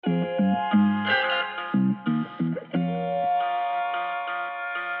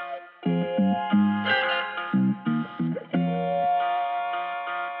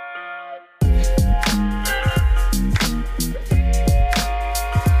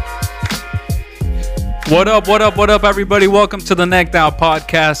What up, everybody? Welcome to the Neck Down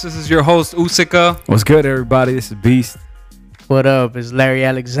Podcast. This is your host, Usika. What's good, everybody? This is Beast. What up? It's Larry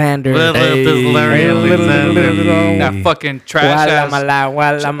Alexander. That fucking trash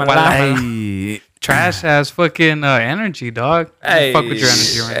ass fucking energy, dog. Hey, fuck with your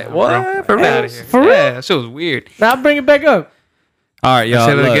energy right now, what? bro. For Get real? out of here. For real? Yeah, that shit was weird. Now bring it back up. All right, y'all.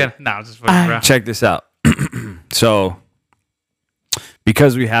 Say it Look, again. No, I'm just fucking around. check this out. So,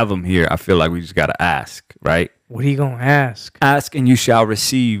 because we have them here, I feel like we just got to ask, right? What are you gonna ask? Ask and you shall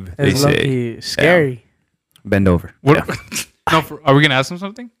receive, they It's say. low-key scary. Yeah. Bend over. What, Yeah. no, are we going to ask him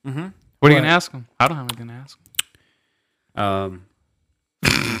something? Mm-hmm. What are you going to ask him? I don't have anything to ask him.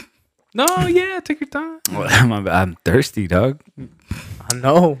 No, yeah, take your time. Well, I'm thirsty, dog. I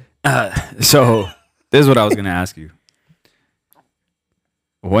know. So, this is what I was going to ask you.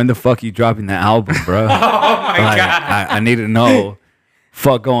 When the fuck you dropping the album, bro? Oh, my God. I need to know.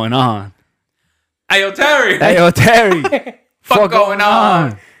 Fuck going on. Hey, yo, Terry. Hey, yo, Terry. Fuck going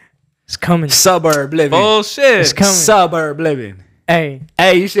on. It's coming. Suburb living. Bullshit. It's coming. Suburb living. Hey,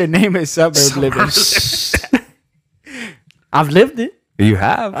 You should name it Suburb living. I've lived it. You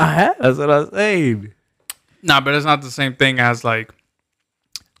have? I have. That's what I was saying. Nah, but it's not the same thing as like,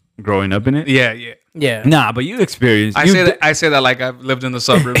 Growing up in it? yeah. Yeah. Nah, but you experienced. I say that like I've lived in the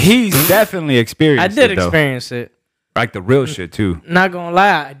suburbs. He's definitely experienced I did it, though. experience it. Like the real shit, too. Not gonna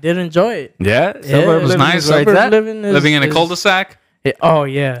lie, I did enjoy it. Yeah? Yeah, Suburb it was living nice. is like Suburb that? living is, Living in a is- cul-de-sac. Oh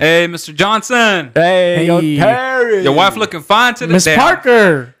yeah. Hey, Mr. Johnson. Hey, yo, Hey. Terry. Your wife looking fine today. Miss Damn.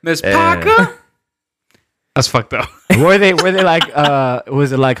 Parker. Miss Yeah. Parker. That's fucked up. Were they like,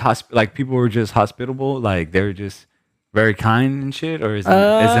 was it like, like people were just hospitable? Like they were just very kind and shit? Or is it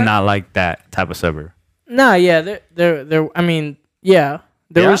not like that type of suburb? Nah, yeah. There. I mean, yeah.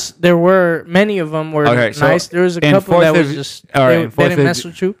 There were many of them were Okay, so nice. There was a in couple that 4th was of- just all right, they didn't mess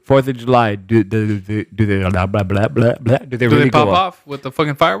with you. 4th of July, do they blah, blah, blah, blah, blah? Do they Do really they pop go off with the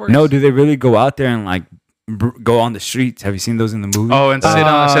fucking fireworks? No, do they really go out there and like go on the streets? Have you seen those in the movie? Oh, and sit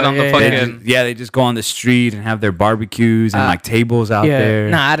on the yeah, fucking. They just go on the street and have their barbecues and like tables out Yeah. there.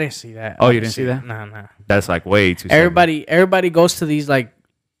 Nah, I didn't see that. Oh, I you didn't see that? Nah. That's like way too. Everybody goes to these like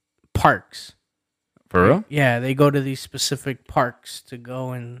parks. For real? Yeah, they go to these specific parks to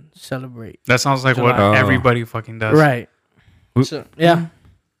go and celebrate. That sounds like what July. everybody fucking does. Right. Oop. So, yeah.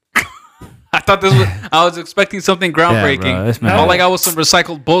 I thought this was. I was expecting something groundbreaking. bro, this man- All I got was some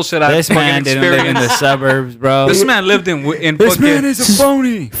recycled bullshit. I This fucking man didn't live in the experienced. suburbs, bro. This man lived in This fucking. man is a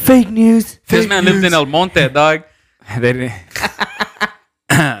phony. Fake news. This man lived in El Monte, dog. They didn't.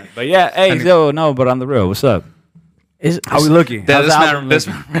 But yeah, hey, but on the real, what's up? How we looking? Yeah, How's the album this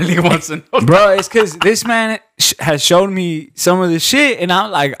man really wants to know. Bro, it's because this man has shown me some of the shit, and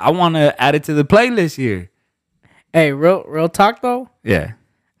I'm like, I want to add it to the playlist here. Hey, real talk though. Yeah.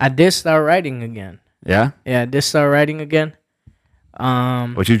 I did start writing again. Yeah? Yeah, I did start writing again.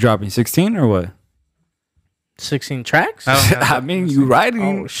 What, you dropping 16 or what? 16 tracks. I don't have I that. mean, you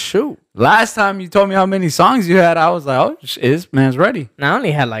writing. Oh shoot! Last time you told me how many songs you had, I was like, oh, this man's ready. Now I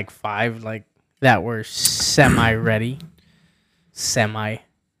only had like 5 like that were semi-ready. Semi.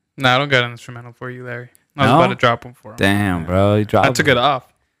 Nah, I don't got an instrumental for you, Larry. I was No? about to drop them for him. Damn, bro. You dropped I took it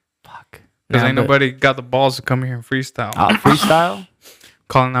off Fuck. because Nah, ain't but- nobody got the balls to come here and freestyle. Freestyle?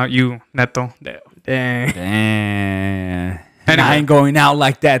 Calling out you, Neto. Damn. Dang. Damn. Anyway. I ain't going out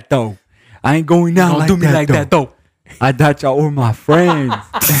like that, though. I ain't going out like, that, though. I thought y'all were my friends.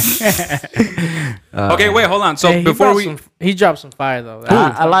 Okay, wait, hold on. So Hey, before he dropped some fire though.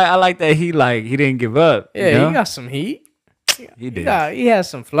 I like that he didn't give up. Yeah, you know? he got some heat. He did. He has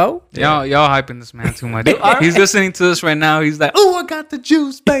some flow. y'all hyping this man too much. He's listening to this right now. He's like, "Oh, I got the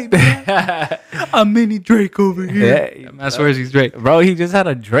juice, baby. A mini Drake over here." Yeah, I swear he's Drake. bro, he just had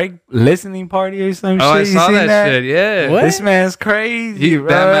a Drake listening party or some Oh, shit. I You saw seen that shit. Yeah. What? This man's crazy, bro.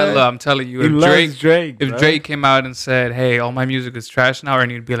 That man, look, I'm telling you, He loves Drake. if bro. Drake came out and said, "Hey, all my music is trash now,"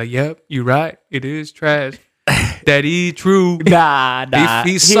 and you'd be like, "Yep, you're right. It is trash." That is true. Nah.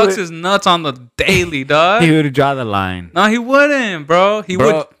 He sucks his nuts on the daily, dog. He would draw the line. No, he wouldn't, bro. He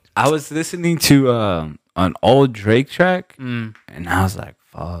Bro, would. I was listening to an old Drake track, Mm. and I was like,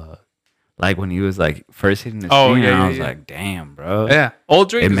 "Fuck!" Like when he was like first hitting the Oh, scene, yeah, and I yeah, was yeah. like, "Damn, bro." Yeah, old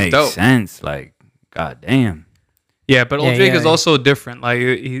Drake It is makes dope. sense. Like, god damn. Yeah, but old Yeah, Drake yeah, is yeah. also different. Like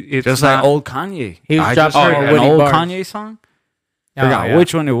it's Just not, like old Kanye. He was I dropping just heard more an witty old bars. Kanye song. Oh, Forgot yeah.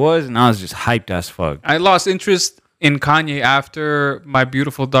 which one it was, and I was just hyped as fuck. I lost interest in Kanye after My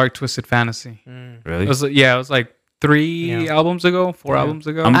Beautiful Dark Twisted Fantasy. Really? It was like 3 albums ago, 4 albums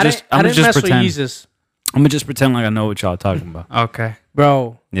ago. I'm I just- didn't, I didn't just mess pretend. with Yeezus. I'm gonna just pretend like I know what y'all talking about. Okay.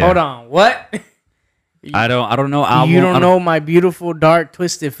 Bro, Yeah. hold on. What? I don't know album. You don't know My Beautiful Dark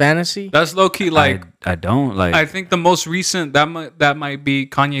Twisted Fantasy? That's low key like I don't like. I think the most recent that might be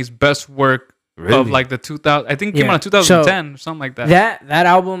Kanye's best work Really? of like the 2000. I think it came Yeah. out in 2010 or something like that. That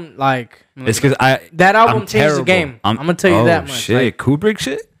album, like, It's because that album I'm changed terrible. the game. I'm gonna tell you that much. Shit, Like, Kubrick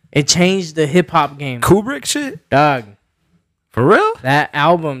shit. it changed the hip hop game, Kubrick shit. dog. For real? That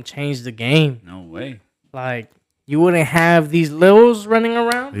album changed the game. No way. Like, you wouldn't have these Lils running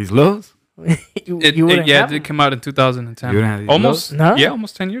around. These lows. you It wouldn't have did them. come out in 2010. You wouldn't have these Almost, No? yeah,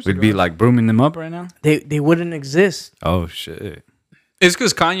 almost 10 years We'd ago. be like brooming them up right now. They wouldn't exist. Oh shit. It's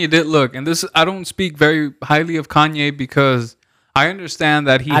because Kanye did look, and this I don't speak very highly of Kanye because I understand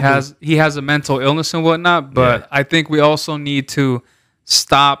that he has a mental illness and whatnot, but I think we also need to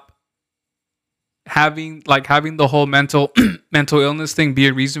stop having the whole mental illness thing be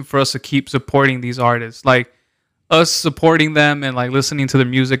a reason for us to keep supporting these artists. Like us supporting them and like listening to their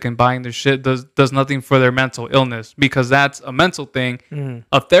music and buying their shit does nothing for their mental illness because that's a mental thing.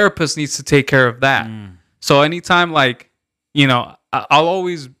 A therapist needs to take care of that. So anytime like, you know, I'll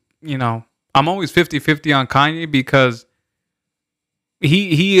always, you know, I'm always 50-50 on Kanye because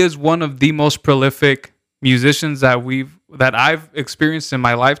he is one of the most prolific musicians that I've experienced in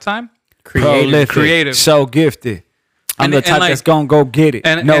my lifetime. Creative. So gifted. I'm And- the and type like- that's gonna go get it.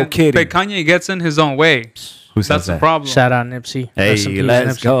 No kidding. But Kanye gets in his own way. Who says That's the that? problem. Shout out Nipsey. Rest in Hey, peace,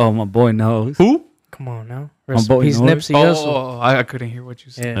 let's Nipsey. go. My boy knows. Who? Come on now. Rest boy in peace, knows. Nipsey Hussle. Oh, I couldn't hear what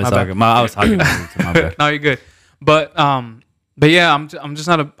you said. Yeah. My It's bad. okay. I was talking about you. My bad. No, you're good. But yeah, I'm just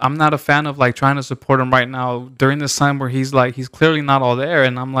not a fan of like trying to support him right now during this time where he's clearly not all there,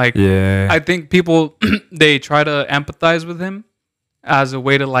 and I'm like, Yeah. I think people they try to empathize with him as a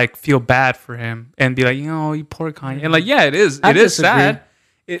way to like feel bad for him and be like, you know, you poor Kanye, and like, yeah, it is disagree. sad.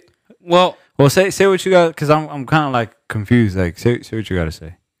 Well, say what you got because I'm kind of like confused. Like say what you got to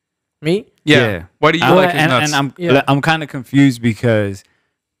say. Me? yeah. Why do you I- like his and, nuts? and I'm kind of confused because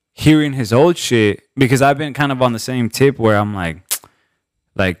hearing his old shit because I've been kind of on the same tip where I'm like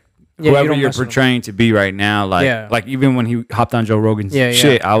Yeah, you whoever don't you're mess with him. portraying to be right now, like even when he hopped on Joe Rogan's Yeah, yeah.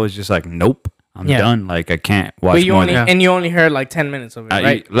 shit, I was just like, nope, I'm Yeah. done. Like I can't watch But you more only than and you only heard like 10 minutes of it,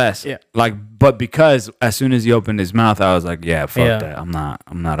 right? less. Yeah. Like, but because as soon as he opened his mouth, I was like, yeah, fuck Yeah. that. I'm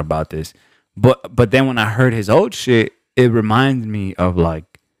not about this. But then when I heard his old shit, it reminded me of like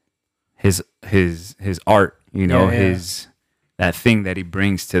his art, you know, Yeah, yeah. his that thing that he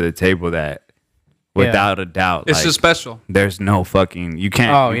brings to the table that without a doubt it's like, just special. there's no fucking you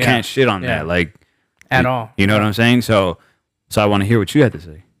can't Oh, you yeah. can't shit on Yeah. that like At all. you know what I'm saying? So I want to hear what you had to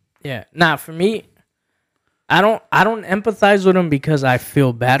say. Yeah. Nah, for me, I don't empathize with him because I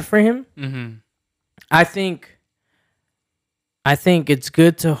feel bad for him. Mm-hmm. I think it's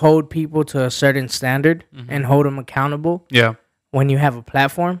good to hold people to a certain standard and hold them accountable Yeah. when you have a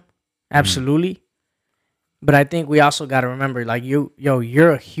platform. Absolutely. But I think we also got to remember, like,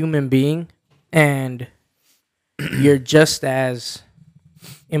 you're a human being and you're just as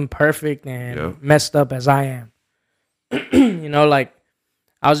imperfect and Yeah. messed up as I am. You know, like,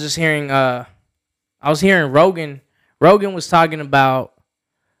 I was hearing Rogan. Rogan was talking about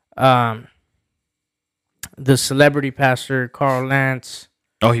the celebrity pastor Carl Lance.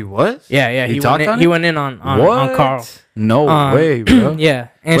 Oh, he was? Yeah, He he talked went in, on he it? went in on What? Carl. No Um, way, bro. Yeah,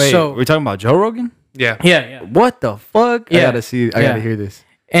 and Wait, so we're talking about Joe Rogan? Yeah. yeah, What the fuck? I Yeah. gotta see. I Yeah. gotta hear this.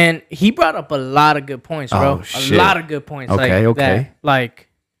 and he brought up a lot of good points, bro. Oh, shit. A lot of good points. Okay, like, okay. That, like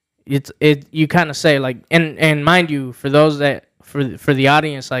you kind of say like, and mind you, for those that for the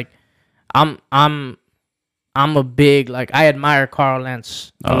audience, like I'm a big like I admire Carl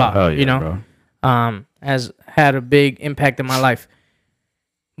Lance a lot. Hell yeah, you know, bro. has had a big impact in my life.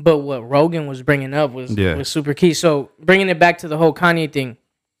 But what Rogan was bringing up was super key. So bringing it back to the whole Kanye thing,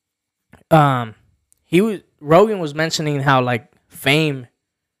 Rogan was mentioning how like fame,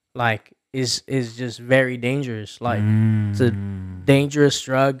 like is just very dangerous. Like it's a dangerous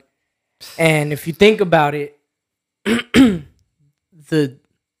drug, and if you think about it,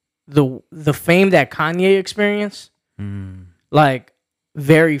 the fame that Kanye experienced, like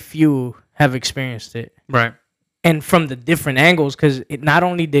very few have experienced it. Right. And from the different angles, because not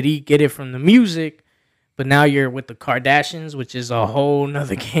only did he get it from the music, but now you're with the Kardashians, which is a whole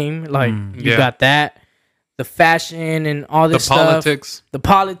nother game. Like you Yeah. got that, the fashion and all The this stuff, politics. the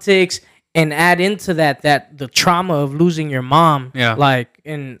politics, and add into that the trauma of losing your mom. Yeah. Like,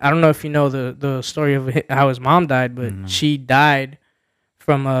 and I don't know if you know the story of how his mom died, but she died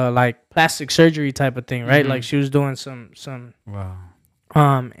from a like plastic surgery type of thing, right? Like she was doing some Wow.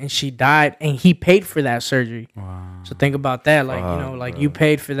 and she died, and he paid for that surgery. Wow. So think about that, like Fuck, you know, like bro. you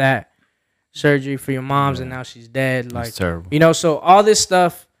paid for that surgery for your mom's, and now she's dead. Like That's terrible. you know, so all this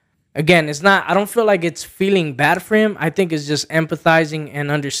stuff, again, it's not. I don't feel like it's feeling bad for him. I think it's just empathizing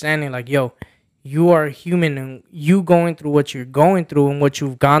and understanding. Like, yo, you are human, and you going through what you're going through and what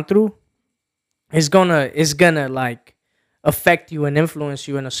you've gone through is gonna like affect you and influence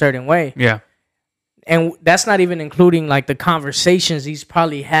you in a certain way. Yeah. And that's not even including like the conversations he's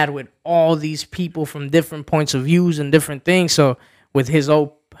probably had with all these people from different points of views and different things. So with his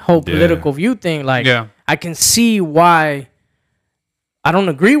whole political view thing, like I can see why I don't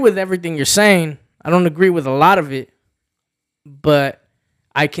agree with everything you're saying. I don't agree with a lot of it, but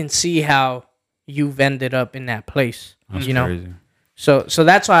I can see how you've ended up in that place. That's you know? crazy. So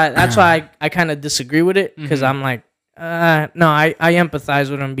that's why I kind of disagree with it, because I'm like, no, I empathize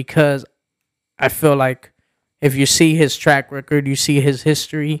with him, because I feel like if you see his track record, you see his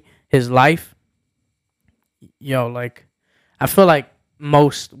history, his life, yo, like, I feel like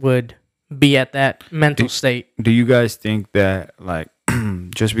most would be at that mental state. Do you guys think that, like,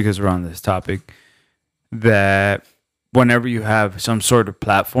 just because we're on this topic, that whenever you have some sort of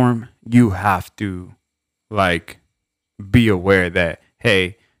platform, you have to, like, be aware that,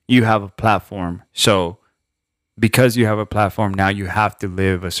 hey, you have a platform, so because you have a platform, now you have to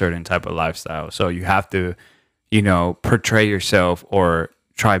live a certain type of lifestyle. So you have to, portray yourself or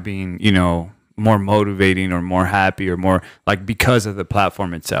try being, more motivating or more happy or more like because of the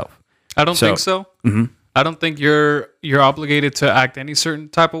platform itself. I don't think so. Mm-hmm. I don't think you're obligated to act any certain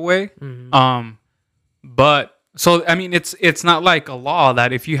type of way. But so I mean, it's not like a law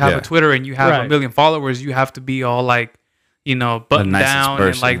that if you have a Twitter and you have 1 million followers, you have to be all like, buttoned down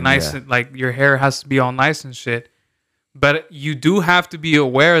person, and like nice, and like your hair has to be all nice and shit. But you do have to be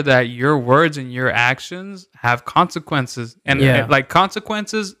aware that your words and your actions have consequences, and like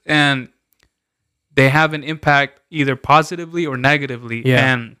consequences, and they have an impact either positively or negatively.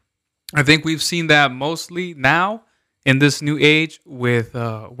 Yeah. And I think we've seen that mostly now in this new age with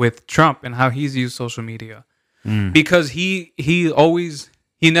Trump and how he's used social media, because he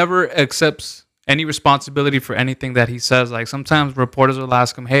never accepts any responsibility for anything that he says. Like sometimes reporters will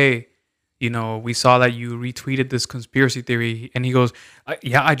ask him, "Hey, we saw that you retweeted this conspiracy theory," and he goes,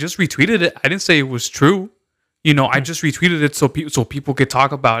 "Yeah, I just retweeted it. I didn't say it was true. I just retweeted it so people could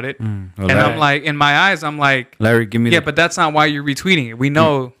talk about it." Well, and Larry, I'm like, in my eyes, I'm like, Larry, give me but that's not why you're retweeting it. We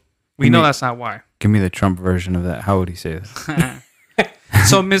know that's not why. Give me the Trump version of that. How would he say this?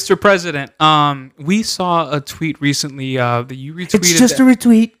 So, Mr. President, we saw a tweet recently that you retweeted. It's just a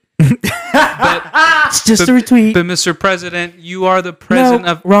retweet. It's just a retweet. But Mr. President, you are the president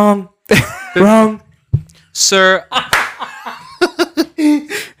of wrong. Wrong. Sir.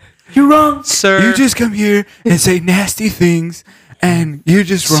 You're wrong. Sir. You just come here and say nasty things and you're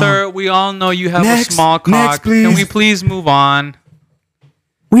just wrong. Sir, we all know you have a small cock. Next, please. Can we please move on?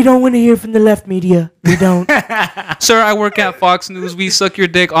 We don't want to hear from the left media. We don't. Sir, I work at Fox News. We suck your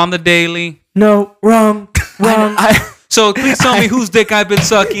dick on the daily. No, wrong. Wrong. So please tell me whose dick I've been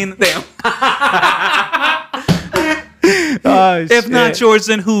sucking. Damn. If not yours,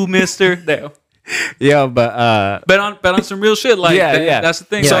 then who, mister? Damn. Yeah, but on some real shit. Like that's the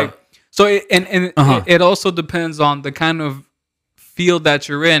thing. Yeah. So it also depends on the kind of field that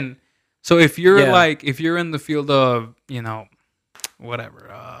you're in. So if you're if you're in the field of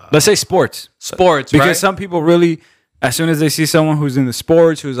whatever, let's say sports, because right? Some people really, as soon as they see someone who's in the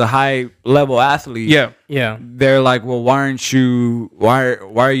sports, who's a high level athlete, they're like, well, why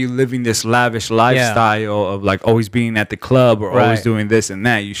are you living this lavish lifestyle of like always being at the club or always doing this and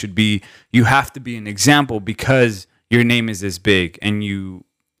that? You have to be an example because your name is this big and you,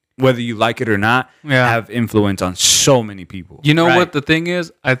 whether you like it or not, have influence on so many people. You know what the thing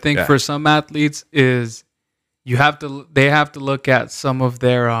is? I think for some athletes is they have to look at some of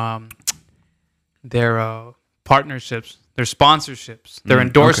their partnerships, their sponsorships, their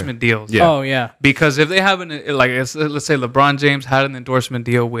endorsement deals. Yeah. Oh yeah. Because if they have let's say LeBron James had an endorsement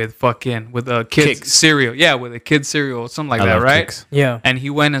deal with a kid's cereal. Yeah, with a kid's cereal, something like that, right? Kicks. Yeah. And he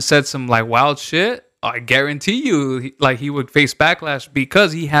went and said some like wild shit. I guarantee you, he would face backlash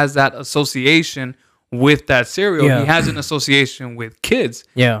because he has that association with that cereal. Yeah. He has an association with kids.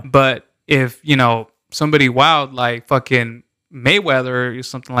 Yeah. But if, somebody wild like fucking Mayweather or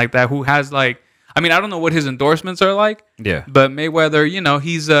something like that, who has like, I mean, I don't know what his endorsements are like. Yeah. But Mayweather,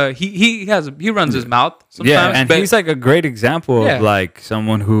 he's he runs his mouth sometimes. Yeah, and he's like a great example of like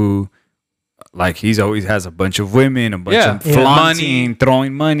someone who, like, he's always has a bunch of women, a bunch of flaunting, money,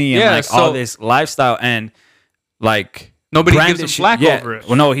 throwing money, and all this lifestyle, and like nobody gives him flack over it.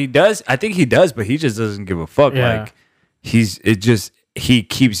 Well, no, he does. I think he does, but he just doesn't give a fuck. Yeah. Like he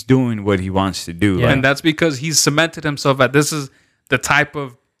keeps doing what he wants to do. Yeah. And that's because he's cemented himself at this is the type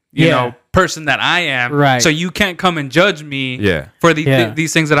of person that I am. Right. So you can't come and judge me for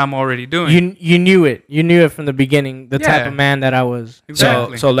these things that I'm already doing. You knew it. You knew it from the beginning, the type of man that I was.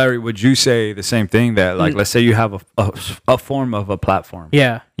 Exactly. So Larry, would you say the same thing that, like, let's say you have a form of a platform.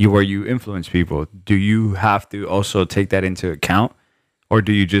 Yeah. Where you influence people. Do you have to also take that into account? Or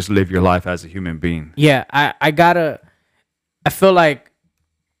do you just live your life as a human being? Yeah, I feel like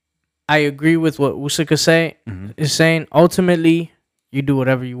I agree with what Usika is saying. Ultimately, you do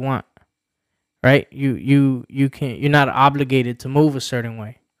whatever you want, right? You can't. You're not obligated to move a certain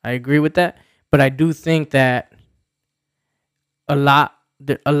way. I agree with that, but I do think that there's a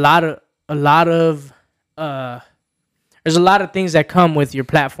lot of things that come with your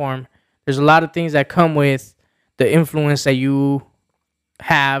platform. There's a lot of things that come with the influence that you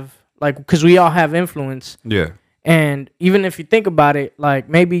have, like, because we all have influence. Yeah. And even if you think about it, like,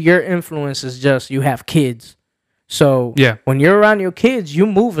 maybe your influence is just you have kids. So when you're around your kids, you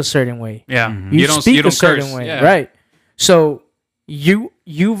move a certain way. Yeah. You speak a certain way, right? So you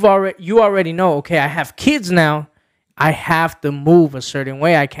already know, okay, I have kids now. I have to move a certain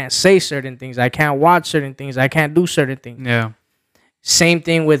way. I can't say certain things. I can't watch certain things. I can't do certain things. Yeah. Same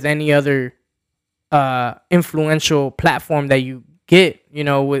thing with any other influential platform that you get,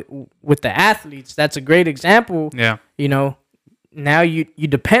 with the athletes. That's a great example. Yeah. Now you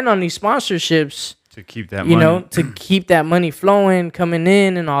depend on these sponsorships to keep that money. To keep that money flowing, coming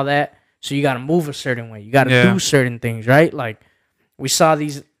in and all that. So you got to move a certain way. You got to do certain things, right? Like we saw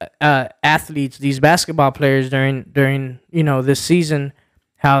these athletes, these basketball players during this season,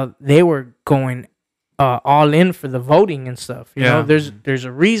 how they were going all in for the voting and stuff. You know, there's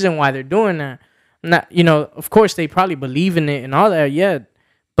a reason why they're doing that. Not, of course they probably believe in it and all that,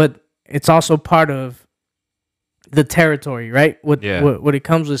 but it's also part of the territory, right? What it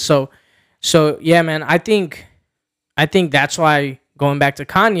comes with. So yeah, man, I think that's why, going back to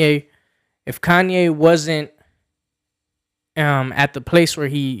Kanye, if Kanye wasn't at the place where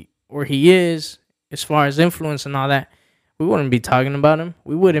he is as far as influence and all that, we wouldn't be talking about him.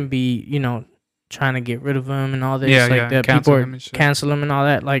 We wouldn't be, trying to get rid of him and all this that. People are cancel him and all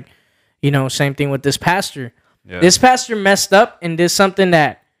that. Like, same thing with this pastor. Yeah. This pastor messed up and did something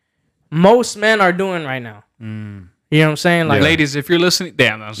that most men are doing right now. You know what I'm saying? Like, ladies, if you're listening,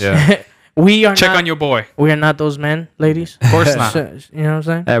 damn. We are check on your boy. We are not those men, ladies. Of course not. You know what I'm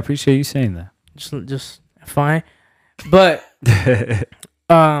saying? I appreciate you saying that. Just fine. But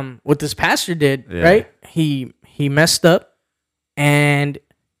what this pastor did, right? He messed up, and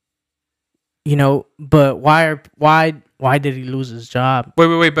but why did he lose his job?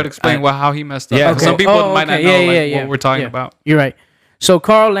 Wait, but explain how he messed up. Yeah, okay. Some people might not know what we're talking about. You're right. So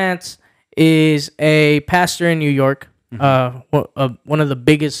Carl Lentz is a pastor in New York, one of the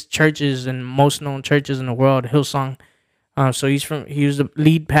biggest churches and most known churches in the world, Hillsong. So he was the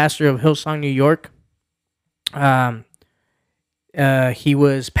lead pastor of Hillsong, New York. He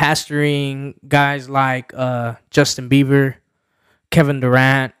was pastoring guys like Justin Bieber, Kevin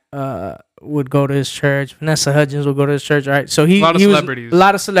Durant, would go to his church. Vanessa Hudgens would go to his church, right? So a lot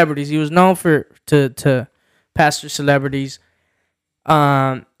of celebrities. He was known to pastor celebrities.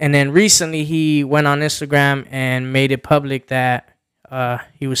 And then recently he went on Instagram and made it public that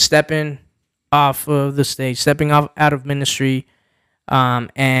he was stepping off of the stage, stepping off out of ministry,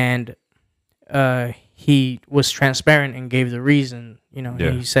 and he was transparent and gave the reason.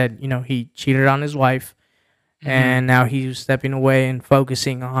 He said, he cheated on his wife, and now he's stepping away and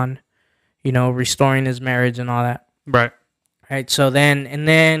focusing on, restoring his marriage and all that. Right. Right. So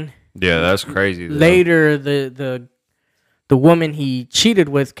then that's crazy. Later, the woman he cheated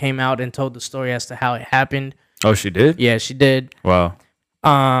with came out and told the story as to how it happened. Oh, she did? Yeah, she did. Wow.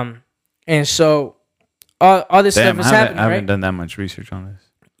 And so all this stuff is happening, right? I haven't done that much research on this.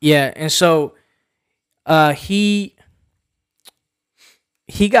 Yeah, and so he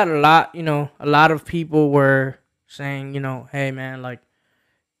got a lot of people were saying, hey man, like,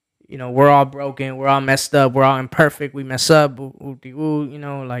 we're all broken, we're all messed up, we're all imperfect, we mess up,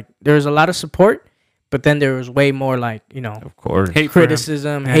 like there's a lot of support, but then there was way more like, of course, hate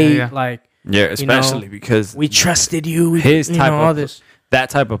criticism, like, especially because we trusted you, his type all of this. That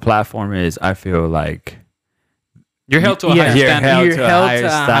type of platform is, I feel like, you're held to a higher standard. You're held to a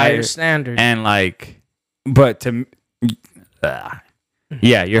higher standard. And like, but to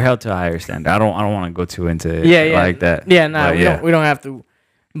you're held to a higher standard. I don't want to go too into it like that. Yeah, no, we don't have to.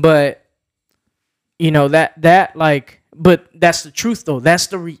 But that like, but that's the truth though. That's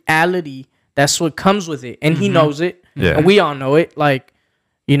the reality. That's what comes with it, and he knows it. Yeah, and we all know it. Like,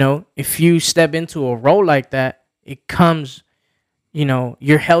 if you step into a role like that, it comes.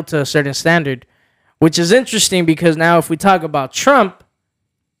 You're held to a certain standard, which is interesting because now if we talk about Trump,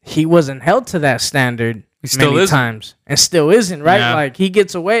 he wasn't held to that standard many times and still isn't, right? Yeah. Like he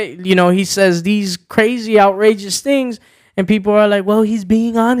gets away, you know, he says these crazy, outrageous things, and people are like, well, he's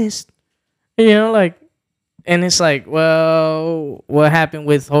being honest, you know, like, and it's like, well, what happened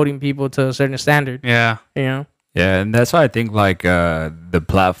with holding people to a certain standard? Yeah. You know? Yeah, and that's why I think like the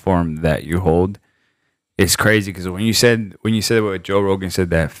platform that you hold is crazy, because when you said what Joe Rogan said,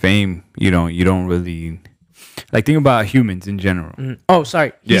 that fame, you don't really like, think about humans in general. Oh,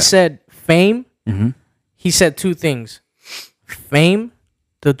 sorry. He said fame. Mm-hmm. He said two things: fame,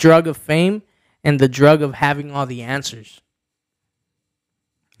 the drug of fame, and the drug of having all the answers.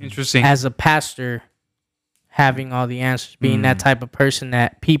 Interesting. As a pastor, having all the answers, being that type of person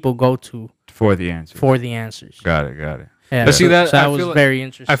that people go to for the answers. Got it. Yeah, but see, that was very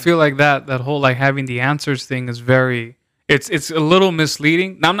interesting. I feel like that whole like having the answers thing is very, it's a little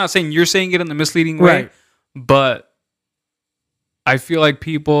misleading. Now, I'm not saying you're saying it in the misleading way, right, but I feel like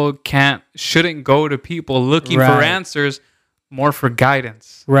people shouldn't go to people looking for answers, more for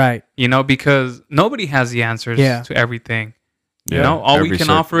guidance. Right. You know, because nobody has the answers to everything. Yeah. You know, all we can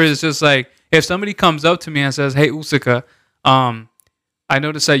offer is just like, if somebody comes up to me and says, "Hey, Usika, I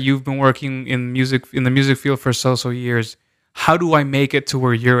noticed that you've been working in the music field for so years. How do I make it to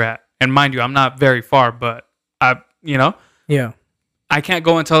where you're at?" And mind you, I'm not very far, but I can't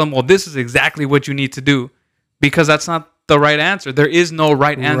go and tell them, "Well, this is exactly what you need to do," because that's not the right answer. There is no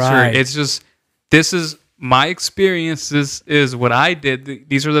right answer. Right. It's just, this is my experience. This is what I did.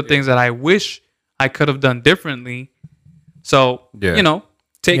 These are the things that I wish I could have done differently. So, you know,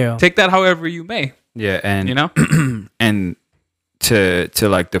 take that however you may. Yeah, and you know, and to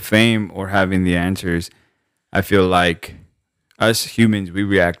like the fame or having the answers, I feel like us humans, we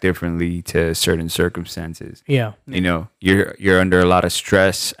react differently to certain circumstances. Yeah. You know, you're under a lot of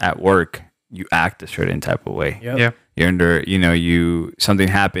stress at work, you act a certain type of way. Yep. Yeah. You're under, something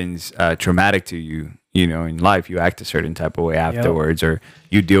happens traumatic to you, in life, you act a certain type of way afterwards, or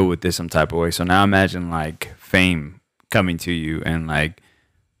you deal with this some type of way. So now imagine like fame coming to you and like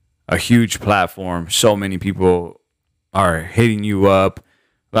a huge platform, so many people are hitting you up.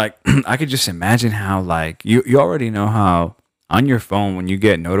 Like, I could just imagine how, like, you already know how on your phone, when you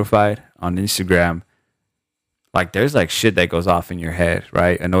get notified on Instagram, like, there's like shit that goes off in your head,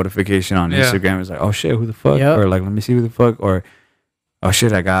 right? A notification on Instagram is like, oh shit, who the fuck? Yep. Or like, let me see who the fuck. Or, oh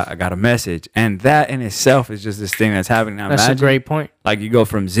shit, I got a message. And that in itself is just this thing that's happening now. That's a great point. Like, you go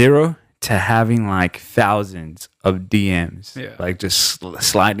from 0 to having like thousands of DMs, like just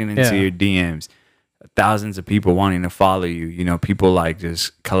sliding into your DMs, thousands of people wanting to follow you, people like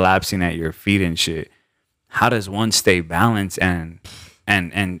just collapsing at your feet and shit. How does one stay balanced and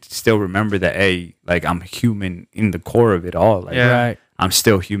still remember that, hey, like, I'm human in the core of it all. Like, right. I'm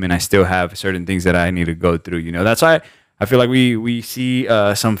still human. I still have certain things that I need to go through. That's why I feel like we see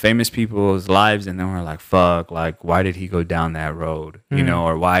some famous people's lives, and then we're like, fuck, like, why did he go down that road?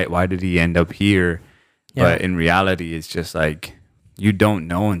 Or why did he end up here? Yeah. But in reality, it's just like, you don't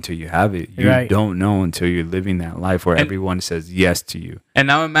know until you have it. You don't know until you're living that life where everyone says yes to you. And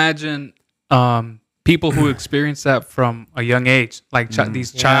now imagine people who experience that from a young age, like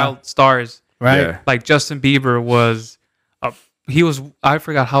these child stars, right? Yeah. Like Justin Bieber was, I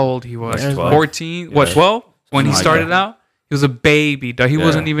forgot how old he was, 14, 12 when he started out. He was a baby. He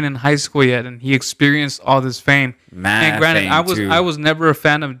wasn't even in high school yet, and he experienced all this fame. And granted, I was never a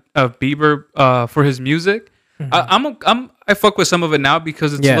fan of Bieber for his music. Mm-hmm. I fuck with some of it now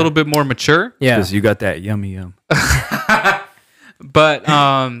because it's a little bit more mature. Yeah, because you got that yummy yum. But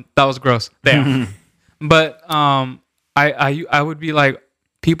that was gross. Damn. But I would be like,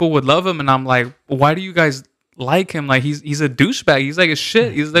 people would love him, and I'm like, why do you guys like him? Like, he's a douchebag. He's like a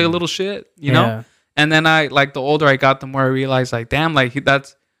shit. He's like a little shit, you know? And then the older I got, the more I realized, like, damn, like,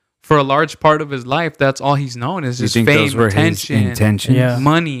 that's for a large part of his life, that's all he's known is just fame, those were attention, his intentions?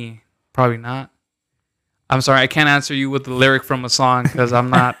 Money. Probably not. I'm sorry, I can't answer you with the lyric from a song because I'm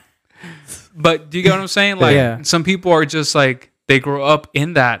not. But do you get what I'm saying? Like, some people are just like, they grow up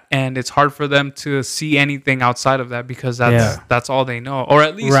in that, and it's hard for them to see anything outside of that because that's all they know, or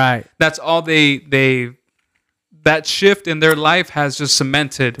at least that's all they that shift in their life has just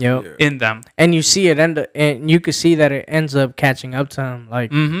cemented in them. And you see it and you could see that it ends up catching up to them.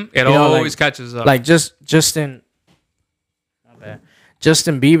 Like, it always catches up. Like Justin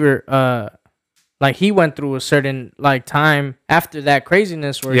Bieber, like, he went through a certain like time after that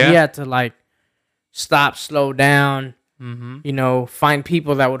craziness where he had to like stop, slow down, find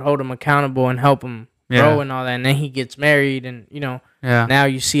people that would hold him accountable and help him grow and all that. And then he gets married, and now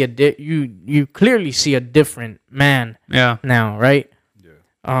you see you clearly see a different man now, right?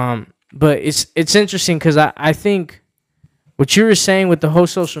 But it's interesting because I think what you were saying with the whole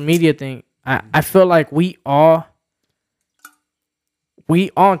social media thing, I feel like we all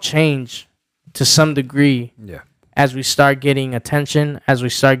change to some degree. Yeah. As we start getting attention, as we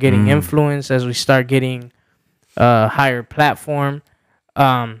start getting influence, as we start getting a higher platform,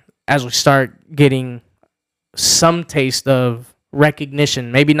 as we start getting some taste of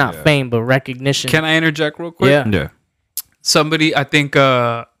recognition, maybe not fame, but recognition. Can I interject real quick? Yeah. Somebody, I think,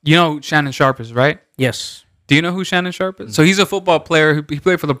 you know who Shannon Sharp is, right? Yes. Do you know who Shannon Sharp is? So he's a football player. He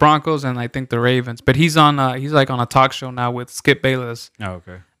played for the Broncos and I think the Ravens. But he's like on a talk show now with Skip Bayless. Oh,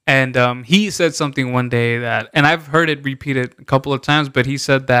 okay. And he said something one day that, and I've heard it repeated a couple of times, but he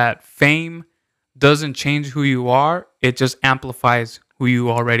said that fame doesn't change who you are. It just amplifies who you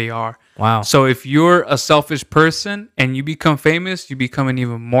already are. Wow. So if you're a selfish person and you become famous, you become an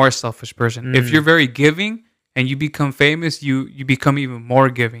even more selfish person. If you're very giving and you become famous, you become even more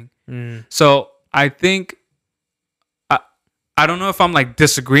giving. So I think, I don't know if I'm like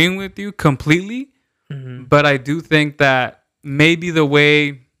disagreeing with you completely, but I do think that maybe the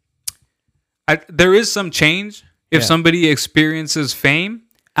way there is some change if somebody experiences fame.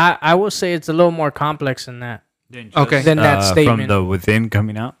 I will say it's a little more complex than that. Okay. Than that statement. From the within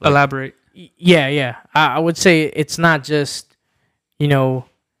coming out? Like, elaborate. Yeah. I would say it's not just, you know,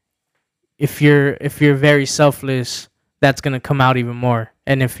 if you're very selfless, that's going to come out even more.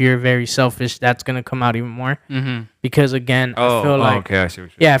 And if you're very selfish, that's going to come out even more. Because again, I feel like... okay, I see what you're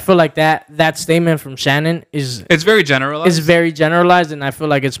saying. Yeah, I feel like that statement from Shannon is... It's very generalized. It's very generalized, and I feel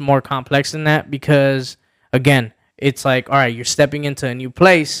like it's more complex than that because, again, it's like, all right, you're stepping into a new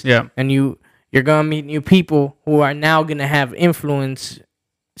place. Yeah. And you're going to meet new people who are now going to have influence,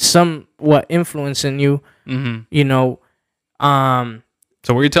 somewhat influencing you, you know.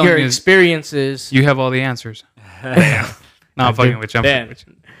 So what you're telling me is... Your experiences... You have all the answers. No, I'm fucking with you.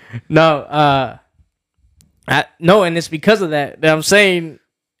 No, no, and it's because of that I'm saying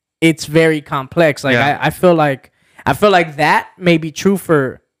it's very complex. Like I feel like that may be true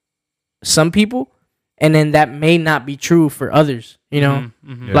for some people, and then that may not be true for others. You know,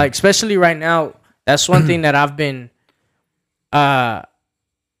 like especially right now, that's one thing that I've been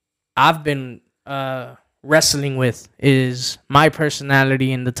wrestling with is my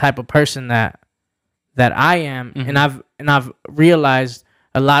personality and the type of person that I am, and I've realized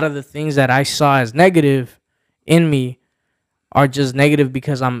a lot of the things that I saw as negative in me are just negative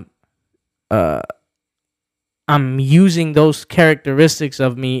because I'm using those characteristics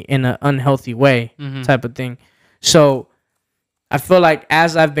of me in an unhealthy way, type of thing. So I feel like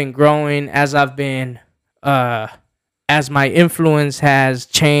as I've been growing, as my influence has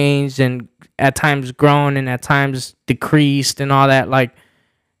changed and at times grown and at times decreased and all that, like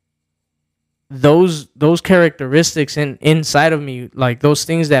those characteristics inside of me, like those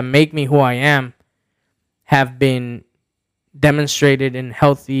things that make me who I am, have been demonstrated in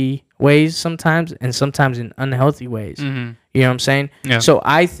healthy ways sometimes and sometimes in unhealthy ways. You know what I'm saying? Yeah. So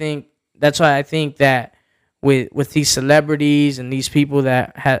I think that's why I think that with these celebrities and these people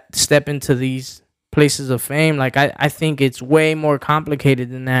that step into these places of fame, like I think it's way more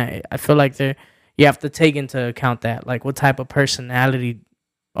complicated than that. I feel like you have to take into account that, like, what type of personality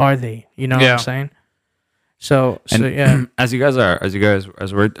are they? You know what I'm saying? So yeah. As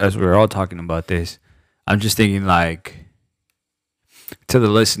we're all talking about this, I'm just thinking, like, to the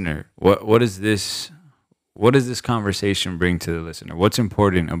listener, what does this conversation bring to the listener? What's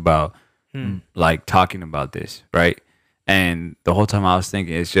important about like talking about this, right? And the whole time I was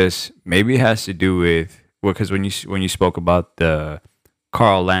thinking, it's just maybe it has to do with, because when you spoke about the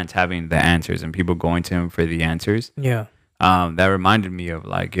Carl Lentz having the answers and people going to him for the answers, that reminded me of,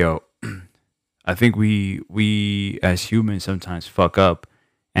 like, yo, I think we as humans sometimes fuck up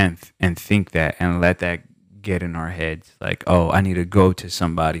and think that and let that get in our heads, like, oh, I need to go to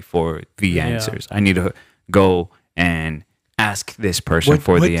somebody for the answers. I need to go and ask this person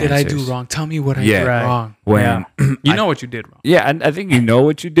for the answers. What did I do wrong? Tell me what I did wrong. When you know what you did wrong. Yeah, and I think you know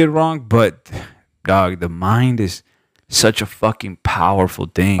what you did wrong, but dog, the mind is such a fucking powerful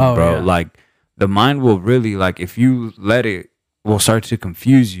thing, bro. Yeah. Like, the mind will really, like, if you let it, will start to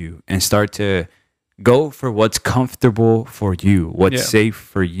confuse you and start to go for what's comfortable for you, what's safe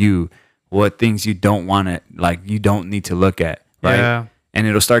for you, what things you don't want to, like, you don't need to look at, right? Yeah. And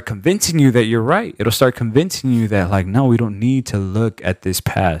it'll start convincing you that you're right. It'll start convincing you that, like, no, we don't need to look at this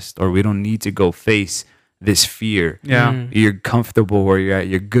past, or we don't need to go face this fear. Yeah. You're comfortable where you're at.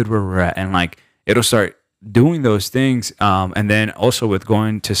 You're good where we're at. And, like, it'll start doing those things. And then also with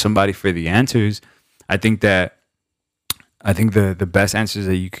going to somebody for the answers, I think the best answers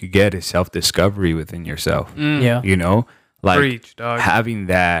that you could get is self-discovery within yourself. Yeah. You know? Like, preach, dog. Having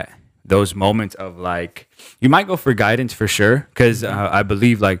that those moments of like, you might go for guidance for sure, because I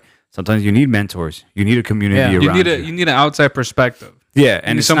believe like sometimes you need mentors, you need a community around you need an outside perspective. Yeah,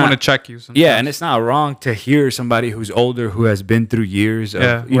 and someone to check you. Sometimes. Yeah, and it's not wrong to hear somebody who's older, who has been through years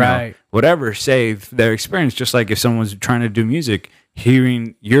of, you know, whatever, say their experience. Just like if someone's trying to do music,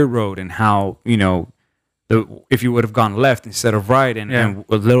 hearing your road and how, you know, if you would have gone left instead of right, and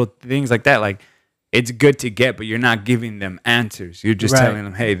little things like that. Like, it's good to get, but you're not giving them answers. You're just telling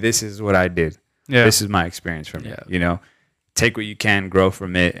them, hey, this is what I did. Yeah. This is my experience from it. You know, take what you can, grow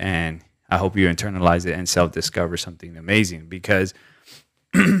from it, and I hope you internalize it and self-discover something amazing, because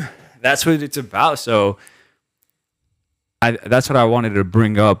that's what it's about. So that's what I wanted to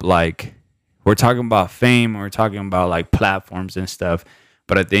bring up. Like, we're talking about fame, we're talking about like platforms and stuff,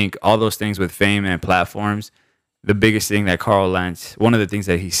 but I think all those things with fame and platforms, the biggest thing that Carl Lentz, one of the things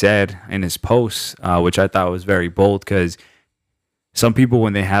that he said in his posts, which I thought was very bold, because some people,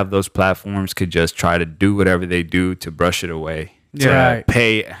 when they have those platforms, could just try to do whatever they do to brush it away, to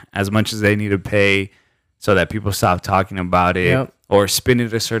pay as much as they need to pay so that people stop talking about it, or spin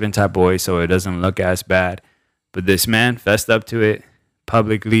it a certain type of way so it doesn't look as bad. But this man fessed up to it,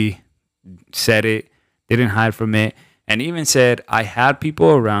 publicly said it, didn't hide from it, and even said, I had people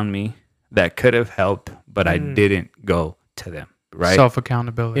around me that could have helped, but I didn't go to them. Right?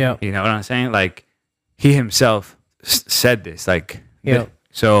 Self-accountability. Yeah. You know what I'm saying? Like, he himself said this. Like,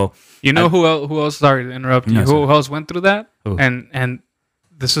 so you know who else? Sorry to interrupt you. Who else went through that? Who? And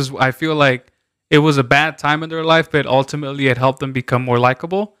this is, I feel like it was a bad time in their life, but ultimately it helped them become more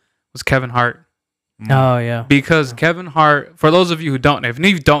likable. Was Kevin Hart. Oh yeah. Because Kevin Hart, for those of you who don't know, if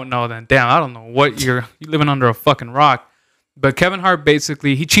you don't know, then damn, I don't know what you're living under a fucking rock. But Kevin Hart,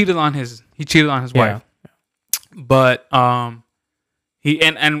 basically, he cheated on his wife. But he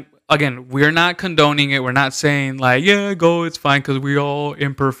and again, we're not condoning it. We're not saying like, yeah, go, it's fine, because we're all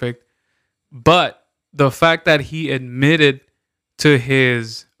imperfect. But the fact that he admitted to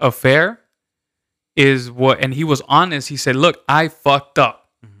his affair is what, and he was honest. He said, look, I fucked up.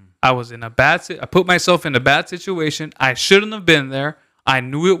 I was in I put myself in a bad situation. I shouldn't have been there. I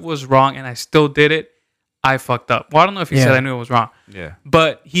knew it was wrong, and I still did it. I fucked up. Well, I don't know if he said I knew it was wrong. Yeah.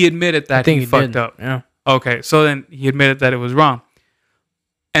 But he admitted that he fucked up. Yeah. Okay. So then he admitted that it was wrong.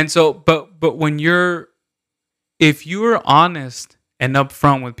 And so, but when if you're honest and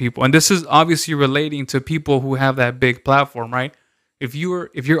upfront with people, and this is obviously relating to people who have that big platform, right? If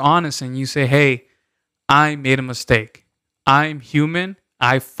you're honest and you say, hey, I made a mistake. I'm human.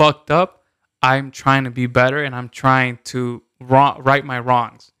 I fucked up. I'm trying to be better, and I'm trying to right my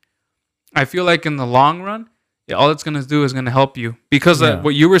wrongs. I feel like in the long run, all it's going to do is going to help you, because of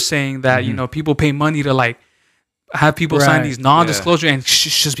what you were saying, that, you know, people pay money to like have people sign these non-disclosure and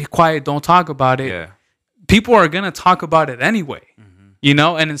just be quiet. Don't talk about it. Yeah. People are going to talk about it anyway, you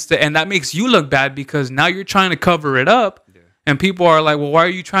know, and that makes you look bad, because now you're trying to cover it up, and people are like, well, why are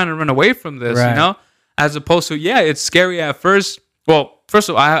you trying to run away from this? You know, as opposed to, it's scary at first. Well, first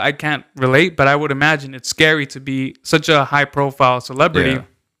of all, I can't relate, but I would imagine it's scary to be such a high profile celebrity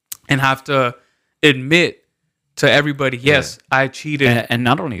and have to admit to everybody, yes, I cheated. And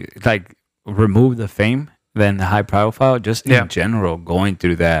not only like remove the fame, then the high profile, just in general, going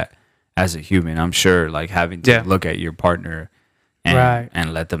through that as a human, I'm sure, like having to look at your partner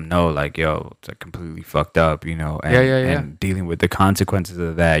and let them know, like, yo, it's like completely fucked up, you know, and dealing with the consequences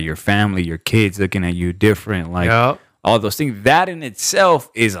of that, your family, your kids looking at you different, like all those things, that in itself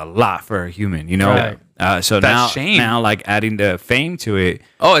is a lot for a human, you know. So that's now like adding the fame to it.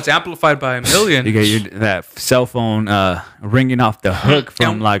 Oh, it's amplified by a million. You get that cell phone ringing off the hook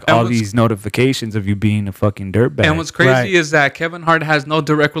from all these notifications of you being a fucking dirtbag. And what's crazy is that Kevin Hart has no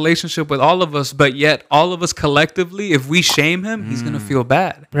direct relationship with all of us, but yet all of us collectively, if we shame him, he's gonna feel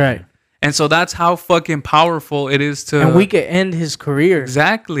bad. Right. And so that's how fucking powerful it is to. And we could end his career.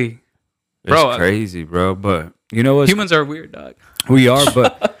 Exactly. It's crazy, bro. But you know what? Humans are weird, dog. We are,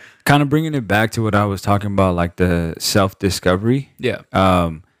 but. Kind of bringing it back to what I was talking about, like the self-discovery. Yeah.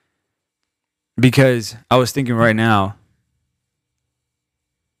 Because I was thinking right now,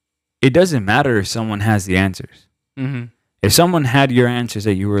 it doesn't matter if someone has the answers. Mm-hmm. If someone had your answers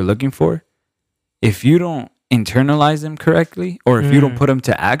that you were looking for, if you don't internalize them correctly, or if you don't put them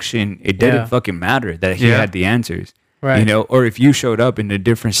to action, it didn't fucking matter that he had the answers. Right. You know, or if you showed up in a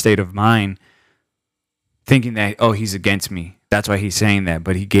different state of mind, thinking that, oh, he's against me. That's why he's saying that.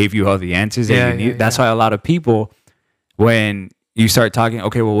 But he gave you all the answers that you need. That's why a lot of people, when you start talking,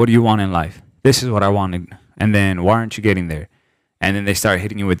 okay, well, what do you want in life? This is what I wanted. And then why aren't you getting there? And then they start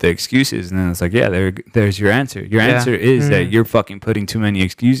hitting you with the excuses. And then it's like, there's your answer. Your answer is that you're fucking putting too many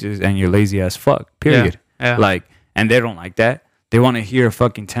excuses and you're lazy as fuck, period. Yeah. Like, and they don't like that. They want to hear a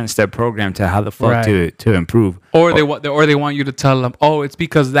fucking 10-step program to how the fuck to improve. Or they want you to tell them, oh, it's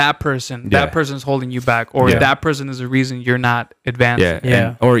because that person's holding you back, or that person is the reason you're not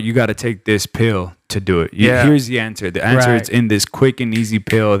advancing. Or you got to take this pill to do it. Here's the answer. The answer is in this quick and easy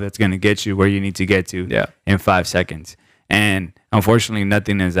pill that's going to get you where you need to get to in 5 seconds. And unfortunately,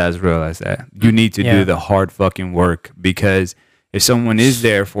 nothing is as real as that. You need to do the hard fucking work, because if someone is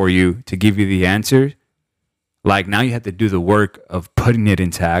there for you to give you the answer, like, now you have to do the work of putting it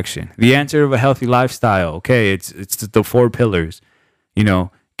into action. The answer of a healthy lifestyle, okay, it's the 4 pillars, you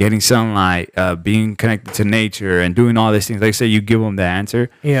know, getting sunlight, being connected to nature, and doing all these things. Like I say, you give them the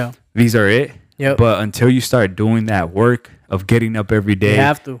answer. Yeah. These are it. Yep. But until you start doing that work of getting up every day, you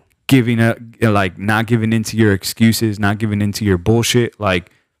have to. Giving up, like, not giving into your excuses, not giving into your bullshit,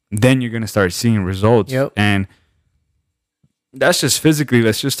 like, then you're going to start seeing results. Yep. And that's just physically.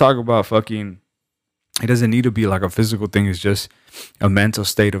 Let's just talk about fucking... It doesn't need to be like a physical thing. It's just a mental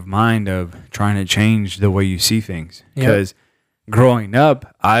state of mind of trying to change the way you see things. Because growing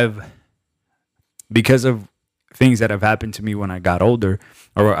up, because of things that have happened to me when I got older,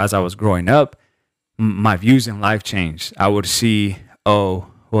 or as I was growing up, my views in life changed. I would see, oh,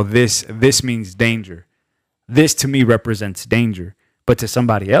 well, this means danger. This to me represents danger, but to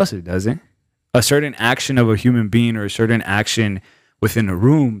somebody else it doesn't. A certain action of a human being or a certain action within a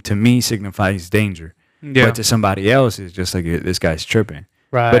room to me signifies danger. Yeah. But to somebody else, it's just like, this guy's tripping.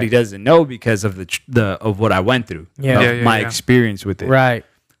 Right. But he doesn't know because of of what I went through. My experience with it. Right.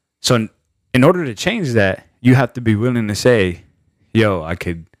 So in order to change that, you have to be willing to say, yo, I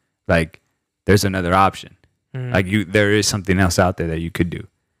could, like, there's another option. Like, there is something else out there that you could do.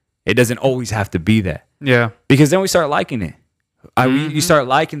 It doesn't always have to be that. Yeah. Because then we start liking it. You start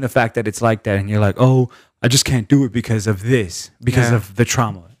liking the fact that it's like that, and you're like, oh, I just can't do it because of this, because of the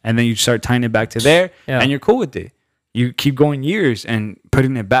trauma. And then you start tying it back to there, and you're cool with it. You keep going years and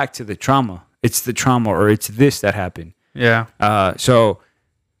putting it back to the trauma. It's the trauma, or it's this that happened. Yeah. So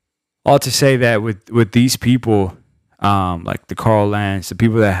all to say that with these people, like the Carl Lance, the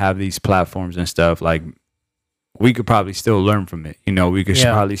people that have these platforms and stuff, like, we could probably still learn from it. You know, we could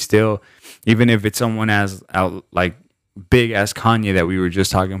probably still, even if it's someone as like big as Kanye that we were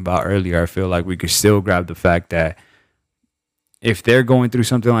just talking about earlier, I feel like we could still grab the fact that if they're going through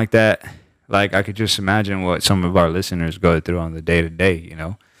something like that, like, I could just imagine what some of our listeners go through on the day to day, you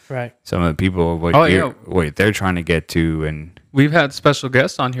know? Right. Some of the people, what they're trying to get to. And we've had special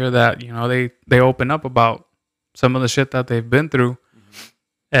guests on here that, you know, they open up about some of the shit that they've been through.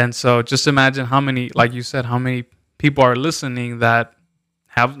 And so just imagine how many, like you said, how many people are listening that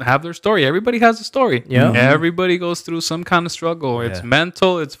have their story. Everybody has a story. Yeah. Everybody goes through some kind of struggle. It's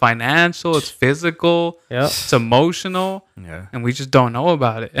mental, it's financial, it's physical, it's emotional. Yeah. And we just don't know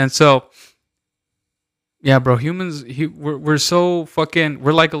about it. And so, yeah, bro, humans, we're so fucking,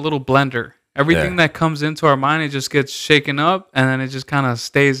 we're like a little blender. Everything that comes into our mind, it just gets shaken up, and then it just kind of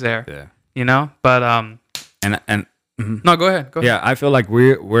stays there. Yeah. You know? But no, go ahead. Yeah, I feel like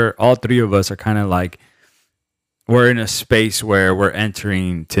we're all three of us are kind of like, we're in a space where we're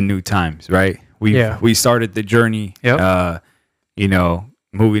entering to new times, right? We started the journey, you know,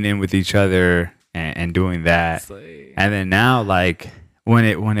 moving in with each other and doing that, and then now, like, when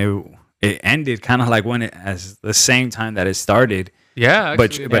it ended, kind of like when it as the same time that it started,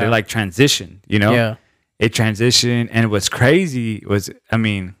 but it like transitioned, you know, it transitioned, and what's crazy was, I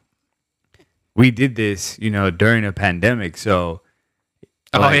mean, we did this, you know, during a pandemic, so.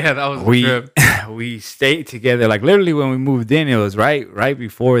 Like, that was a trip. We stayed together. Like, literally, when we moved in, it was right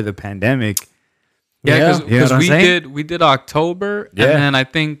before the pandemic. Yeah, because we did October, and then I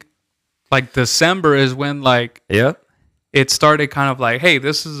think like December is when like it started kind of like, hey,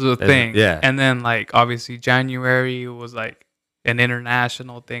 this is a thing. Yeah, and then like obviously January was like an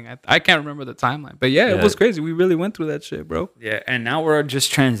international thing. I can't remember the timeline, but it was crazy. We really went through that shit, bro. Yeah, and now we're just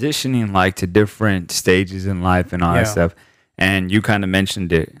transitioning like to different stages in life and all that stuff. And you kind of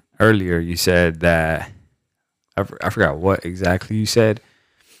mentioned it earlier. You said that I forgot what exactly you said,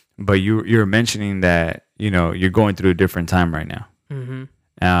 but you're mentioning that, you know, you're going through a different time right now.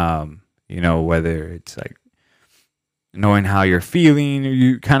 Mm-hmm. You know, whether it's like knowing how you're feeling, or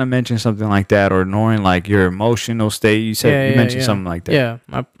you kind of mentioned something like that, or knowing like your emotional state. You said you mentioned something like that.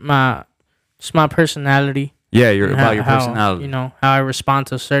 Yeah, my personality. Yeah, your personality. How, you know, how I respond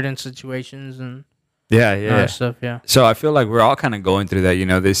to certain situations and. Stuff, So I feel like we're all kind of going through that. You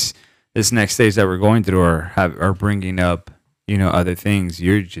know, this next stage that we're going through are bringing up, you know, other things.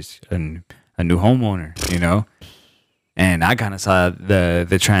 You're just a new homeowner, you know, and I kind of saw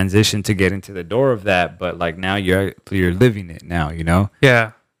the transition to get into the door of that. But like now you're living it now, you know.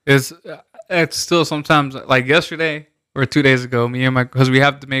 Yeah, it's still sometimes like yesterday. or 2 days ago, me and because we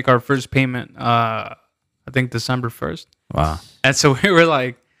have to make our first payment, I think December 1st. Wow. And so we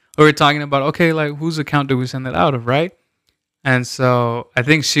were talking about, okay, like whose account do we send it out of, right? And so I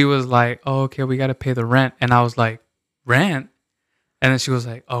think she was like, oh, okay, we got to pay the rent. And I was like, rent? And then she was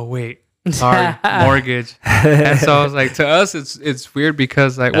like, oh, wait, sorry, mortgage. And so I was like, to us, it's weird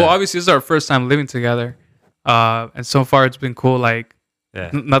because like, well, obviously this is our first time living together. And so far it's been cool. Like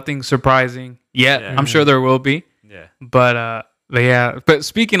nothing surprising yet. I'm sure there will be. Yeah. But yeah, but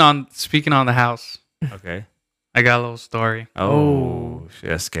speaking on the house. Okay. I got a little story. Oh,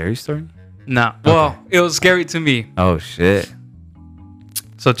 shit. A scary story? No. Well, it was scary to me. Oh, shit.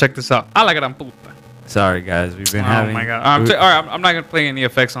 So check this out. I like it on puta. Sorry, guys. We've been having... Oh, my God. All right, I'm not going to play any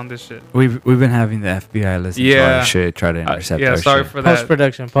effects on this shit. We've been having the FBI listen to our shit, try to intercept our sorry shit. for that.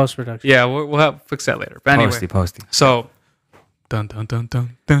 Post-production. Yeah, we'll fix that later. But anyway. Posty. So... Dun, dun, dun,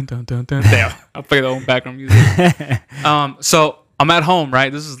 dun, dun, dun, dun, dun. Damn. I'll play the own background music. So I'm at home,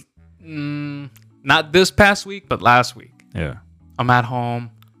 right? This is... not this past week, but last week. Yeah. I'm at home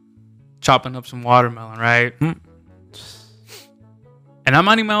chopping up some watermelon, right? And I'm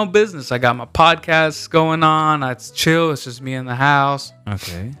minding my own business. I got my podcast going on. It's chill. It's just me in the house.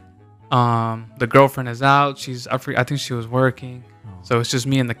 Okay. The girlfriend is out. I think she was working. So it's just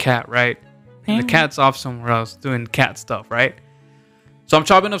me and the cat, right? And the cat's off somewhere else doing cat stuff, right? So I'm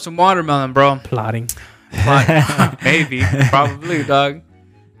chopping up some watermelon, bro. Plotting. Maybe. Probably, dog.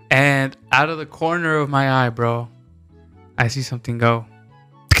 And out of the corner of my eye, bro, I see something go.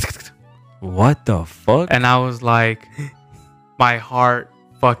 What the fuck? And I was like, my heart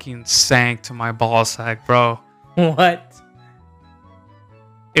fucking sank to my ball sack, bro. What?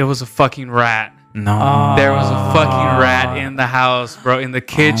 It was a fucking rat. No. There was a fucking rat in the house, bro, in the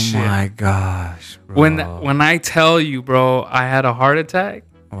kitchen. Oh my gosh, bro. When I tell you, bro, I had a heart attack.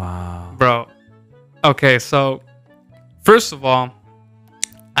 Wow. Bro. Okay, so first of all,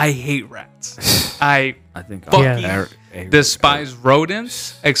 I hate rats. I think fucking despise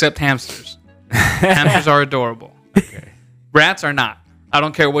rodents except hamsters. Hamsters are adorable. Okay. Rats are not. I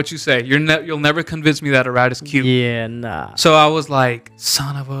don't care what you say. You'll never convince me that a rat is cute. Yeah, nah. So I was like,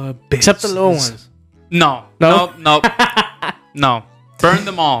 son of a bitch. Except the little ones. No. No. Burn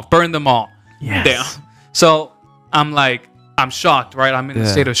them all. Yes. Damn. So I'm like, I'm shocked, right? I'm in a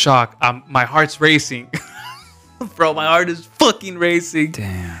state of shock. My heart's racing. Bro, my heart is fucking racing.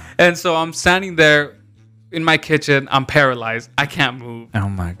 Damn. And so I'm standing there in my kitchen. I'm paralyzed. I can't move. Oh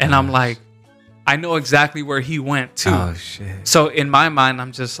my god. And I'm like, I know exactly where he went too. Oh shit. So in my mind,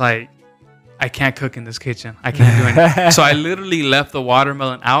 I'm just like, I can't cook in this kitchen. I can't do anything. So I literally left the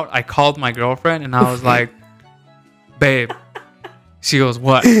watermelon out. I called my girlfriend and I was like, babe. She goes,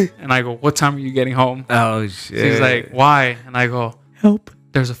 what? And I go, what time are you getting home? Oh shit. She's like, why? And I go, help.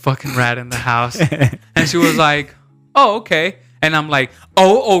 There's a fucking rat in the house. And she was like, oh, okay. And I'm like,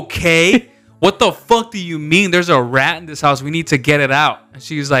 oh, okay. What the fuck do you mean? There's a rat in this house. We need to get it out. And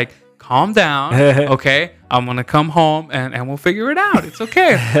she's like, calm down. Okay. I'm going to come home and we'll figure it out. It's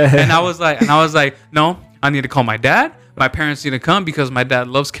okay. And I was like, no, I need to call my dad. My parents need to come because my dad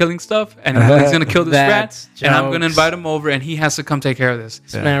loves killing stuff and he's going to kill this rat. And I'm going to invite him over and he has to come take care of this.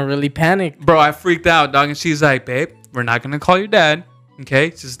 This man really panicked. Bro, I freaked out, dog. And she's like, babe, we're not going to call your dad.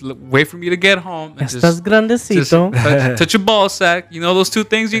 Okay, just wait for me to get home and just grandecito. Touch your ball sack. You know those two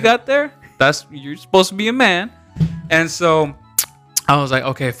things you got there? You're supposed to be a man. And so I was like,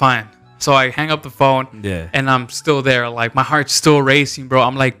 okay, fine. So I hang up the phone. Yeah. And I'm still there. Like my heart's still racing, bro.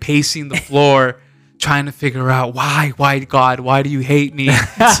 I'm like pacing the floor, trying to figure out why God, why do you hate me?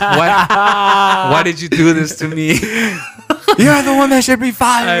 Why did you do this to me? You're the one that should be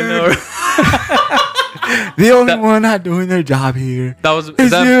fired. I know. The only one not doing their job here. Is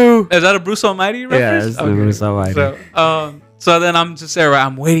that a Bruce Almighty reference? Yeah, it's okay. Bruce Almighty. So then I'm just there.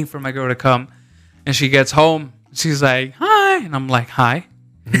 I'm waiting for my girl to come, and she gets home. She's like, "Hi," and I'm like, "Hi."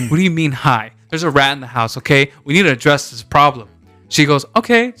 What do you mean, hi? There's a rat in the house. Okay, we need to address this problem. She goes,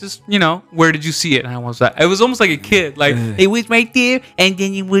 okay, just, where did you see it? And I was like, it was almost like a kid. Like, it was right there, and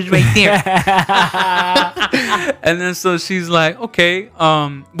then it was right there. And then so she's like, okay,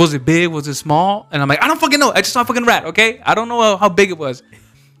 was it big? Was it small? And I'm like, I don't fucking know. I just saw a fucking rat, okay? I don't know how big it was.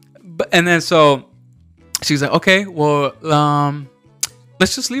 And then so she's like, okay, well,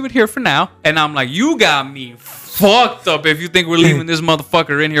 let's just leave it here for now. And I'm like, you got me fucked up if you think we're leaving this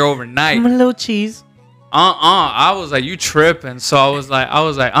motherfucker in here overnight. I'm a little cheese. I was like, you tripping. So I was like,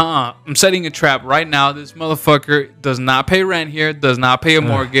 I'm setting a trap right now. This motherfucker does not pay rent here, does not pay a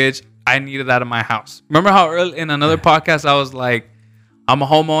mortgage. I need it out of my house. Remember how early in another podcast I was like, I'm a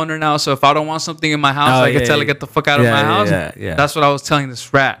homeowner now, so if I don't want something in my house, I can tell it get the fuck out of my house. Yeah. That's what I was telling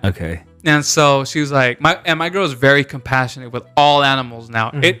this rat. Okay. And so she was like, my girl is very compassionate with all animals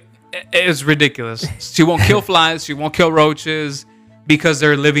now. It is ridiculous. She won't kill flies. She won't kill roaches because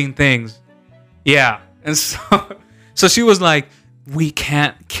they're living things. Yeah. And so she was like, we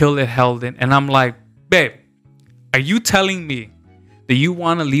can't kill it, Heldon. And I'm like, babe, are you telling me that you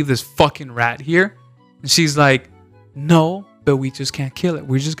want to leave this fucking rat here? And she's like, no, but we just can't kill it.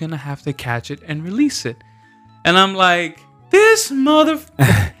 We're just going to have to catch it and release it. And I'm like, this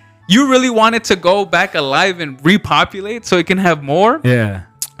you really want it to go back alive and repopulate so it can have more? Yeah.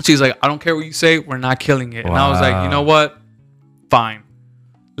 She's like, I don't care what you say. We're not killing it. Wow. And I was like, you know what? Fine.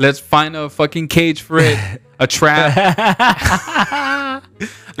 Let's find a fucking cage for it. A trap.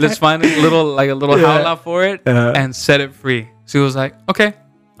 Let's find a little howler for it and set it free. She was like, okay,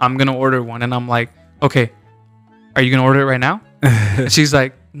 I'm going to order one. And I'm like, okay, are you going to order it right now? And she's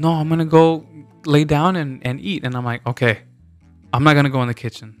like, no, I'm going to go lay down and eat. And I'm like, okay, I'm not going to go in the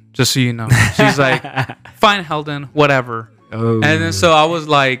kitchen, just so you know. She's like, fine, Heldon, whatever. Oh. And then so I was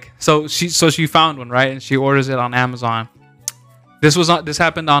like, so she found one, right? And she orders it on Amazon. This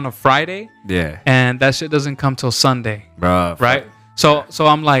happened on a Friday. Yeah. And that shit doesn't come till Sunday. Bro. Right? So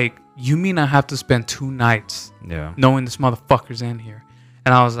I'm like, you mean I have to spend 2 nights knowing this motherfucker's in here?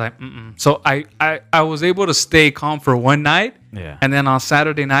 And I was like, So I was able to stay calm for 1 night. Yeah. And then on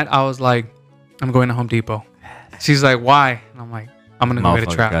Saturday night, I was like, I'm going to Home Depot. She's like, why? And I'm like, I'm going to go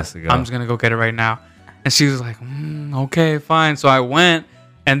get a trap. I'm just going to go get it right now. And she was like, okay, fine. So I went,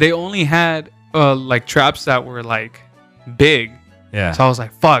 and they only had like traps that were like big. Yeah. So I was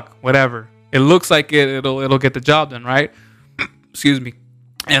like, fuck, whatever. It looks like it'll get the job done, right? Excuse me.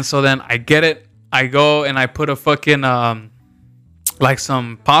 And so then I get it. I go and I put a fucking like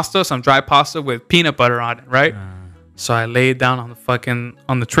some dry pasta with peanut butter on it, right? So I lay it down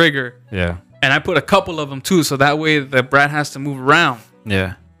on the trigger. Yeah. And I put a couple of them too, so that way the brat has to move around.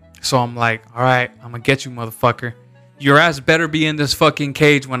 Yeah. So I'm like, all right, I'm gonna get you, motherfucker. Your ass better be in this fucking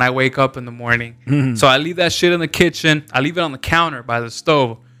cage when I wake up in the morning. Mm-hmm. So I leave that shit in the kitchen. I leave it on the counter by the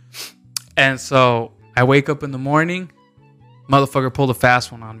stove. And so I wake up in the morning. Motherfucker pulled a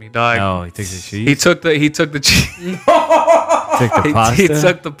fast one on me, dog. Oh, he took the cheese? He took the cheese. Took the pasta? He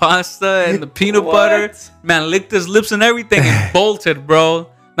took the pasta and the peanut butter. Man, licked his lips and everything and bolted, bro.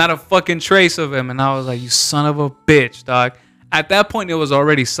 Not a fucking trace of him. And I was like, you son of a bitch, dog. At that point, it was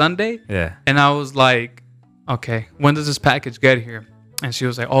already Sunday. Yeah. And I was like, okay, when does this package get here? And she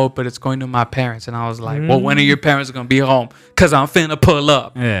was like, oh, but it's going to my parents. And I was like, well, when are your parents going to be home? Because I'm finna pull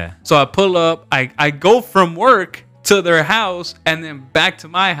up. Yeah. So I pull up. I go from work to their house and then back to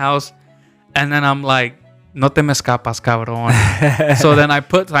my house. And then I'm like, no te me escapas, cabrón. So then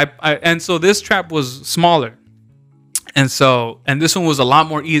and so this trap was smaller. And this one was a lot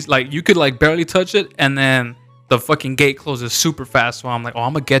more easy. Like, you could like barely touch it. And then the fucking gate closes super fast. So I'm like, oh,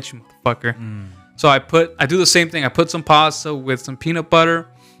 I'm going to get you, motherfucker. So I do the same thing. I put some pasta with some peanut butter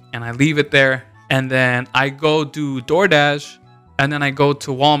and I leave it there. And then I go do DoorDash and then I go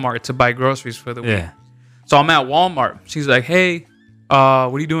to Walmart to buy groceries for the week. So I'm at Walmart. She's like, hey, what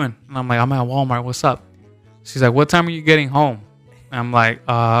are you doing? And I'm like, I'm at Walmart. What's up? She's like, what time are you getting home? And I'm like,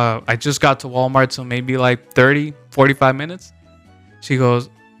 I just got to Walmart, so maybe like 30, 45 minutes. She goes,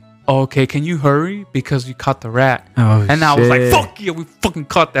 okay, can you hurry? Because you caught the rat. Oh, and I was like, fuck yeah, we fucking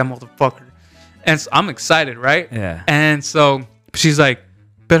caught that motherfucker. And so I'm excited, right? Yeah. And so she's like,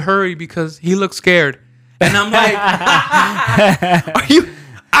 but hurry because he looks scared. And I'm like, are you?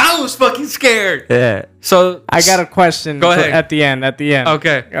 I was fucking scared. Yeah. So I got a question. Go ahead. At the end.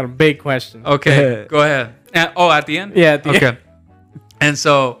 Okay. I got a big question. Okay. Go ahead. At the end? Yeah, at the end. Okay. And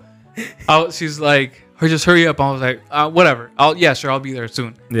so she's like, just hurry up. I was like, whatever. I'll be there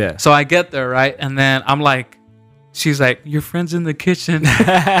soon. Yeah. So I get there, right? And then I'm like, she's like, your friend's in the kitchen.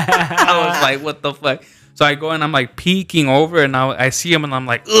 I was like, what the fuck? So I go and I'm like peeking over and I see him and I'm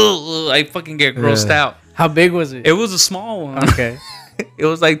like, ugh, I fucking get grossed out. How big was it? It was a small one. Okay. It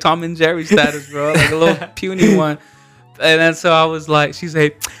was like Tom and Jerry status, bro. Like a little puny one. And then so I was like, she's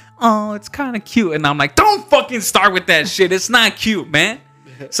like, oh, it's kind of cute. And I'm like, don't fucking start with that shit. It's not cute, man.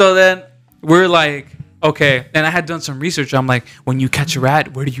 So then we're like, okay. And I had done some research. I'm like, when you catch a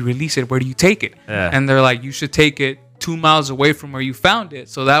rat, where do you release it? Where do you take it? Yeah. And they're like, you should take it 2 miles away from where you found it.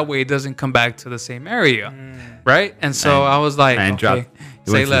 So that way it doesn't come back to the same area. Right? And so I was like, okay,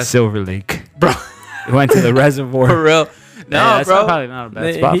 say less. To Silver Lake. Bro. He went to the reservoir. For real. No, that's bro. Probably not a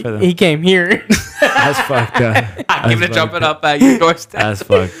bad spot for them. He came here. That's fucked up. I'm gonna jump it up at your doorstep. That's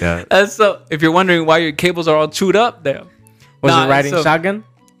fucked up. And so, if you're wondering why your cables are all chewed up, there. Was it riding shotgun?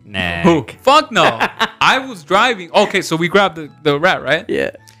 Nah. Who? Fuck no. I was driving. Okay, so we grabbed the rat, right?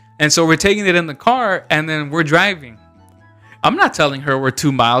 Yeah. And so we're taking it in the car, and then we're driving. I'm not telling her where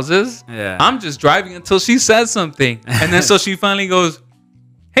 2 miles is. Yeah. I'm just driving until she says something. And then so she finally goes,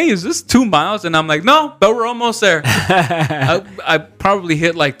 hey, is this 2 miles? And I'm like, no, but we're almost there. I probably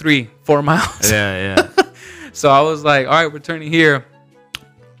hit like 3-4 miles. Yeah. So I was like, all right, we're turning here.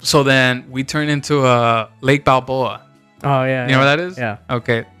 So then we turn into Lake Balboa. Oh, yeah. You know where that is? Yeah.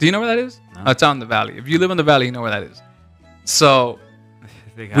 Okay. Do you know where that is? No. It's out in the valley. If you live in the valley, you know where that is. So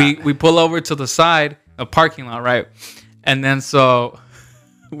we pull over to the side, a parking lot, right? And then so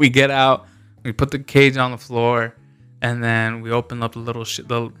we get out, we put the cage on the floor, and then we open up the little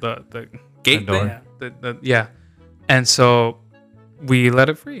the gate door. Yeah. And so we let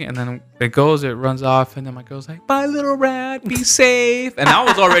it free, and then it runs off, and then my girl's like, bye, little rat, be safe. And I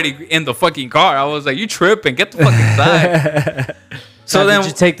was already in the fucking car. I was like, you tripping, get the fuck inside. So then, did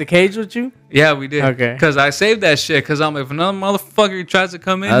you take the cage with you? Yeah, we did. Okay. Because I saved that shit, because I'm like, if another motherfucker tries to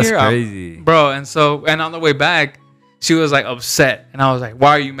come in That's here, crazy. bro. And on the way back, she was like upset, and I was like, why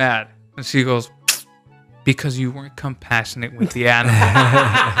are you mad? And she goes, because you weren't compassionate with the animal.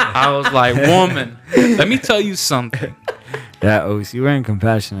 I was like, woman, let me tell you something. Yeah, Oaks, you weren't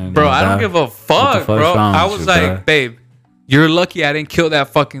compassionate. Bro, I don't give a fuck, bro. I was like, bro? babe, you're lucky I didn't kill that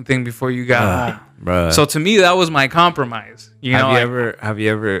fucking thing before you got me. Bro. So to me, that was my compromise. You know, Have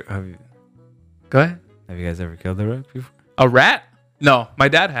you go ahead. Have you guys ever killed a rat before? A rat? No, my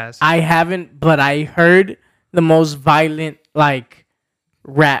dad has. I haven't, but I heard the most violent, like,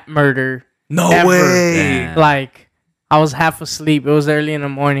 rat murder No ever. way. Damn. Like, I was half asleep. It was early in the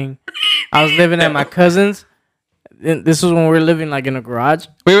morning. I was living at my cousin's. This was when we were living, like, in a garage.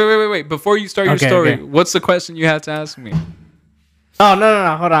 Wait. Before you start your story, okay. what's the question you had to ask me? Oh,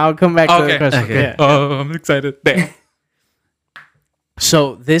 no. Hold on. I'll come back to the question. Okay. Yeah. Oh, I'm excited. Damn.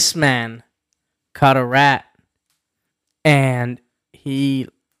 So this man caught a rat, and I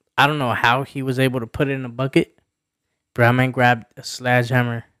don't know how he was able to put it in a bucket. But man grabbed a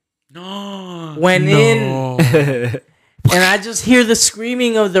sledgehammer, went in, and I just hear the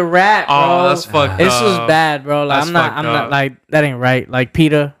screaming of the rat, bro. Oh, that's fucked up. This was bad, bro. Like, That's I'm not fucked up. like, that ain't right. Like,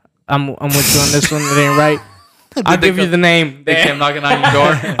 Peter, I'm with you on this one. It ain't right. I'll give you the name. They came knocking on your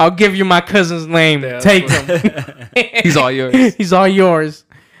door. I'll give you my cousin's name. Yeah, Take him. He's all yours. He's all yours.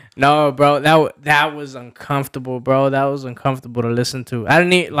 No, bro, that was uncomfortable, bro. That was uncomfortable to listen to. I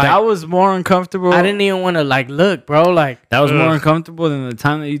didn't even, like. That was more uncomfortable. I didn't even want to, like, look, bro. Like, That was more ugh. uncomfortable than the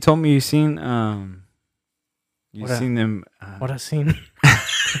time that you told me you seen seen them What I seen?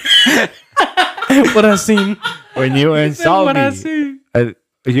 What I seen? when you were in Salvi. What I see.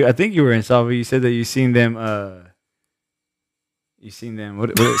 I think you were in Salvi. You said that you seen them.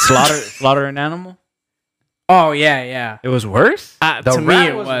 What slaughter an animal. Oh yeah. It was worse. To The me, rat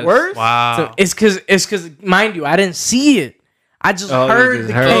it was worse. Wow. So it's cause, mind you, I didn't see it. I just Oh, you heard just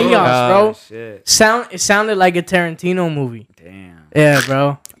the heard it. chaos, bro. Oh, shit. It sounded like a Tarantino movie. Damn. Yeah,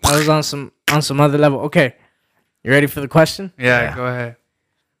 bro. I was on some other level. Okay, you ready for the question? Yeah, go ahead.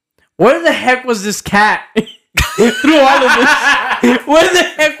 Where the heck was this cat through all of this? Where the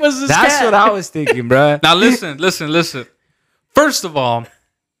heck was this cat? That's what I was thinking, bro. Now listen. First of all,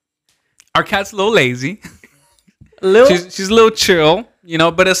 our cat's a little lazy. She's a little chill, you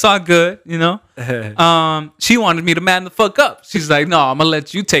know, but it's all good, you know. She wanted me to man the fuck up. She's like, no, I'm gonna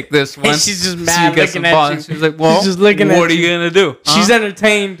let you take this one. She's just so mad you get looking some at balls. you. She's like, well, She's just looking at what are you. you gonna do? She's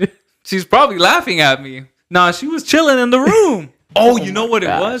entertained. She's probably laughing at me. No, she was chilling in the room. Oh, you know what it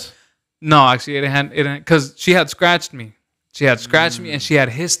was? No, actually, it hadn't, because she had scratched me. She had scratched me and she had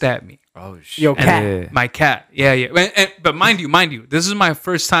hissed at me. Oh shit. Yo, cat. Yeah. My cat. Yeah. But mind you, this is my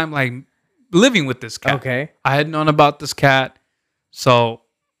first time like living with this cat. Okay. I had known about this cat, so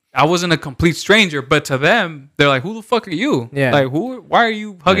I wasn't a complete stranger. But to them, they're like, "Who the fuck are you? Yeah. Like, why are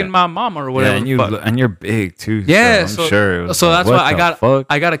you hugging my mama or whatever?" Yeah, and you're big too. Yeah, so I'm sure. It was so like, that's what why the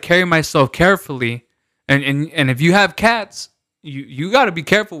I gotta carry myself carefully, and if you have cats, you gotta be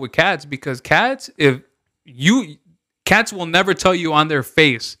careful with cats, because cats will never tell you on their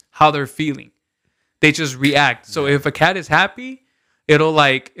face how they're feeling. They just react. So if a cat is happy, it'll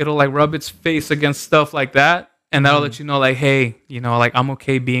rub its face against stuff like that, and that'll let you know, like, hey, you know, like, I'm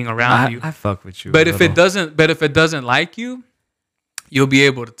okay being around you. I fuck with you. But if it doesn't like you, you'll be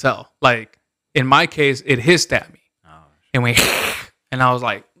able to tell. Like in my case, it hissed at me and went, and I was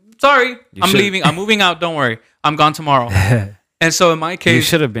like, sorry, I'm leaving. I'm moving out. Don't worry, I'm gone tomorrow. And so in my case, you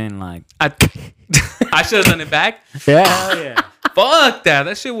should have been like, I should have done it back. yeah. Fuck that.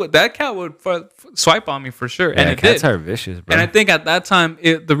 That cat would swipe on me for sure. Yeah, And it cats did. are vicious, bro. And I think at that time,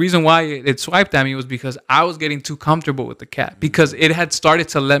 the reason why it swiped at me was because I was getting too comfortable with the cat, because it had started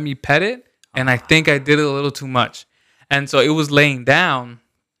to let me pet it, and I think I did it a little too much. And so it was laying down,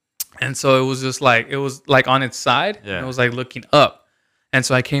 And so it was just like, it was like on its side. Yeah. And it was like looking up. And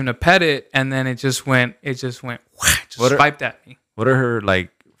so I came to pet it, and then it just went, swiped at me. What are her like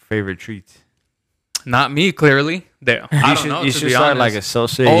favorite treats? Not me, clearly. I don't know. You should start like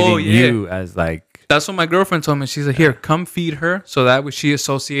associating you as like. That's what my girlfriend told me. She's like, here, come feed her, so that way she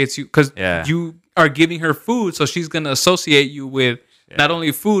associates you, because you are giving her food, so she's gonna associate you with not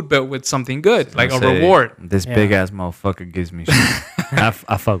only food but with something good, like a reward. This big ass motherfucker gives me shit. I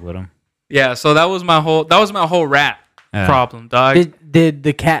fuck with him. Yeah, so that was my whole rat problem, dog. Did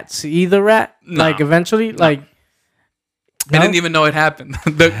the cat see the rat? No. Like eventually, like. No? I didn't even know it happened.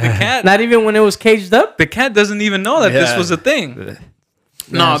 The cat, not even when it was caged up. The cat doesn't even know that this was a thing.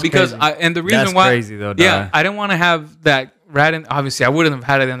 No, because the reason why, crazy though. I didn't want to have that rat in. Obviously, I wouldn't have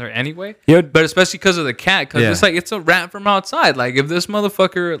had it in there anyway. But especially because of the cat, because it's like it's a rat from outside. Like if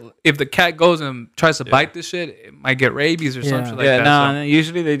the cat goes and tries to bite this shit, it might get rabies or something like that. Yeah, no. So.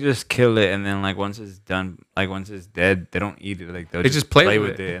 Usually they just kill it, and then like once it's done, like once it's dead, they don't eat it. Like they just play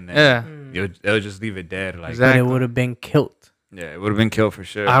with it, and then they'll just leave it dead. Like exactly. It would have been killed. Yeah, it would have been killed for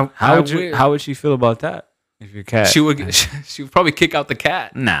sure. How would she feel about that? If your cat, she would probably kick out the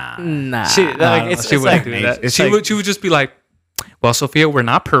cat. Nah. She wouldn't do that. She would just be like, "Well, Sophia, we're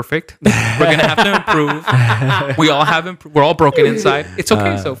not perfect. We're gonna have to improve. We're all broken inside. It's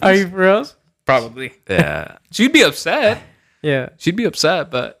okay, Sophia." Are you for reals? Probably. Yeah. She'd be upset. Yeah. She'd be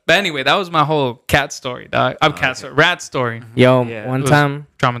upset, but anyway, that was my whole cat story, dog. Rat story. Yo, one time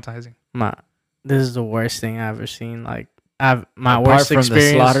traumatizing. This is the worst thing I've ever seen. Like my apart worst from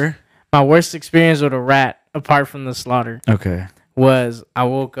experience. The slaughter. My worst experience with a rat, apart from the slaughter, was I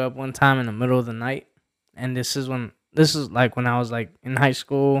woke up one time in the middle of the night, and this is like when I was like in high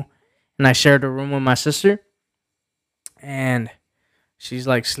school, and I shared a room with my sister, and she's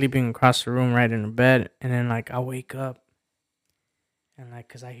like sleeping across the room right in her bed, and then like I wake up, and like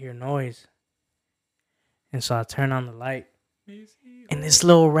cause I hear noise, and so I turn on the light. And this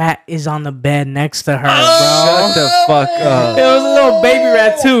little rat is on the bed next to her, bro. Shut the fuck up. It was a little baby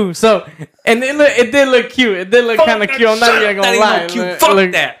rat too. So, and it did look cute. It did look kind of cute. I'm not even gonna lie.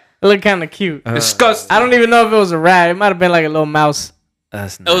 That. It looked kind of cute. Disgusting. I don't even know if it was a rat. It might have been like a little mouse.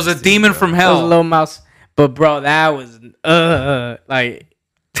 It was a demon from hell. It was a little mouse. But bro, that was like,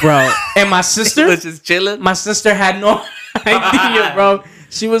 bro. And my sister was just chilling. My sister had no idea, bro.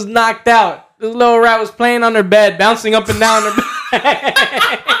 She was knocked out. This little rat was playing on her bed, bouncing up and down her bed.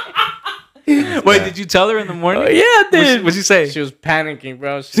 Wait, did you tell her in the morning? Yeah, I did. What'd you say? She was panicking,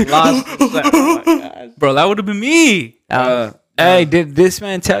 bro. She lost. Like, oh my God. Bro, that would have been me. Hey, did this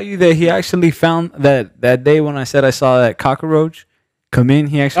man tell you that he actually found that day when I said I saw that cockroach come in?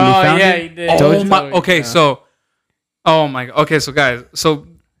 He actually found it? Yeah, he did. Okay, so, oh my God. Okay, so guys,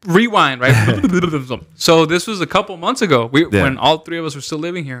 rewind, right? So this was a couple months ago. When all three of us were still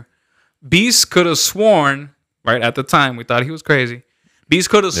living here. Beast could have sworn, right at the time, we thought he was crazy. Beast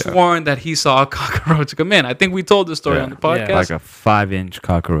could have sworn that he saw a cockroach come in. I think we told this story on the podcast. Like a 5-inch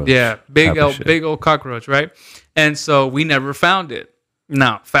cockroach. Yeah, big old cockroach, right? And so we never found it.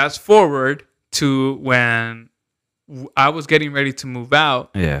 Now, fast forward to when I was getting ready to move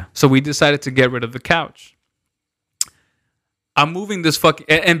out. Yeah. So we decided to get rid of the couch. I'm moving this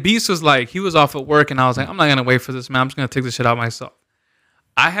and Beast was like, he was off at work, and I was like, I'm not going to wait for this, man. I'm just going to take this shit out myself.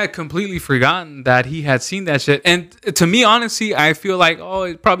 I had completely forgotten that he had seen that shit. And to me, honestly, I feel like,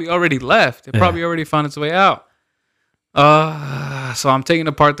 it probably already left. It probably already found its way out. So I'm taking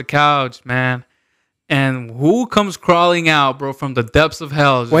apart the couch, man. And who comes crawling out, bro, from the depths of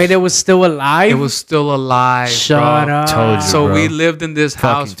hell? Wait, it was still alive? It was still alive, Shut bro. up. Told you, so bro. we lived in this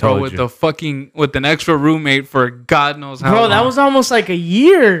house, bro, with an extra roommate for God knows how long. Bro, that was almost like a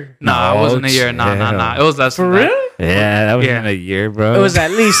year. Nah, it wasn't a year. Nah. It was less than that. For real? Yeah, that wasn't a year, bro. It was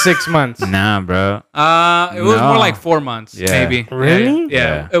at least 6 months. Nah, bro. It was more like 4 months, maybe. Really?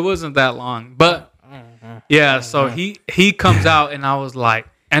 Yeah. It wasn't that long. But so he comes out, and I was like,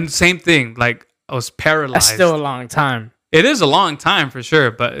 and same thing, like I was paralyzed. That's still a long time. It is a long time for sure,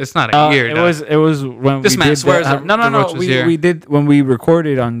 but it's not a year. It was when this we man did swears that. No. We did when we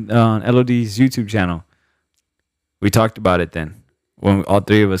recorded on LOD's YouTube channel. We talked about it then. When all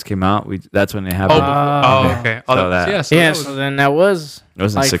three of us came out, that's when it happened. Okay. So then that was. It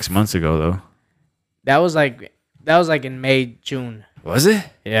wasn't like 6 months ago though. That was like in May, June. Was it?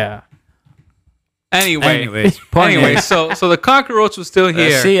 Yeah. Anyway, so the cockroach was still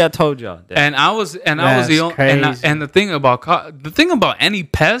here. See, I told y'all. And I was the only. And the thing about any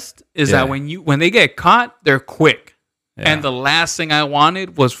pest is that when they get caught, they're quick. Yeah. And the last thing I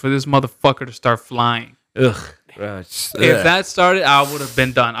wanted was for this motherfucker to start flying. Ugh. If that started, I would have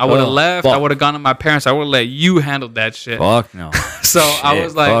been done. I would have left. Fuck. I would have gone to my parents. I would have let you handle that shit. Fuck no. So Shit, I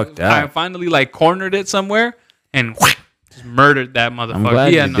was like, fuck that. I finally like cornered it somewhere and just murdered that motherfucker. glad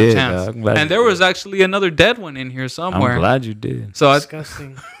He had you no did, chance. I'm glad And you there was actually another dead one in here somewhere. I'm glad you did. So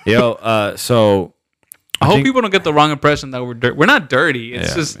Disgusting. Yo, so I hope think- people don't get the wrong impression that we're dirty. We're not dirty.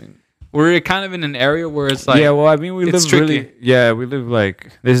 It's just we're kind of in an area where it's like well, I mean, we it's live tricky. really. Yeah, we live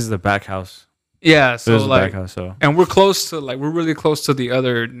like this is the back house. yeah. This So is the like, back house. So and we're close to like we're really close to the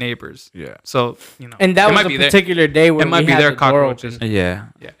other neighbors. yeah, So you know, And that it was might a be there. particular day where It might we be had their the door cockroaches. open, yeah.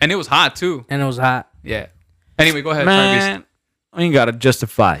 Yeah, and it was hot too. and it was hot. Yeah. Anyway, go ahead. Fire Beast. Man, we ain't gotta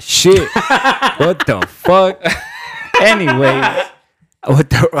justify shit. What the fuck? Anyways,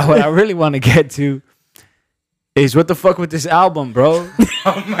 what I really want to get to is what the fuck with this album, bro?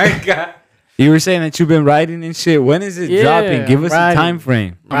 Oh my god. You were saying that you've been writing and shit. When is it Yeah, dropping? Give us writing. a time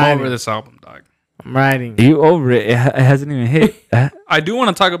frame. I'm over this album, dog. I'm writing. You over it? It hasn't even hit. I do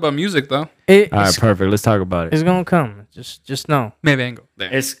want to talk about music though. All right, It's, perfect. Let's talk about it. it's gonna come. Just know. Maybe I can go there.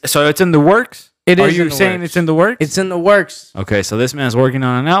 It's in the works. It Are is you in the saying works. it's in the works? It's in the works. Okay, so this man's working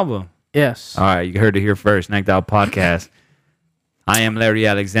on an album. Yes. All right, you heard it here first. Necked Out Podcast. I am Larry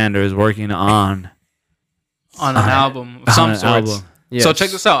Alexander is working on On an album of some an sorts. album. Yes. So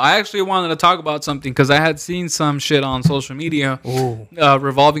check this out. I actually wanted to talk about something because I had seen some shit on social media Ooh.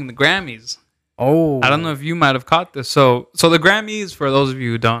 revolving the Grammys. Oh. I don't know if you might have caught this. So the Grammys, for those of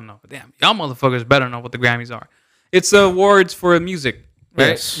you who don't know, damn, y'all motherfuckers better know what the Grammys are. It's the awards for music,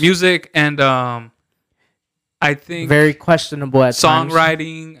 right? Yes. Music and I think Very questionable at times.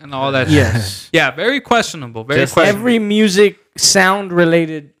 songwriting and all that. Yes. shit. Yeah, very questionable. Very Just questionable. Every music sound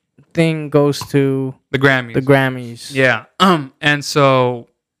related thing goes to the Grammys. the Grammys. Yeah. And so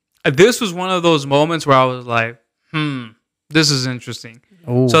this was one of those moments where I was like, this is interesting.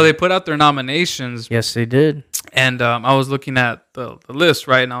 Ooh. So they put out their nominations, Yes, they did. and I was looking at the list,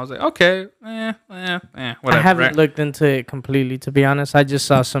 right? And I was like, okay, whatever. I haven't right? looked into it completely, to be honest. I just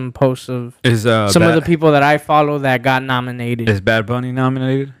saw some posts of Is some of the people that I follow that got nominated. Is Bad Bunny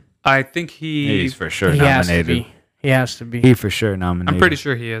nominated? I think He's for sure He has to nominated. be. He has to be. He for sure nominated. I'm pretty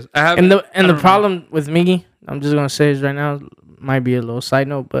sure he is. I have. And the problem with me, I'm just gonna say this right now, might be a little side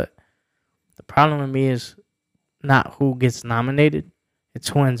note, but the problem with me is not who gets nominated; it's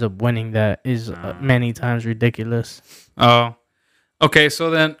who ends up winning. That is many times ridiculous. Oh, okay. So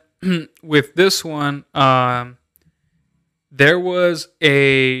then, with this one, there was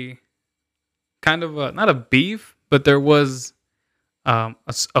a kind of not a beef, but there was a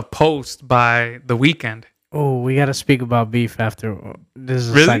post by The Weeknd. Oh, we gotta speak about beef after this. Is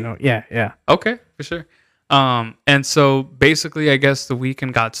a Really? side note. Yeah, yeah. Okay, for sure. And so basically, I guess The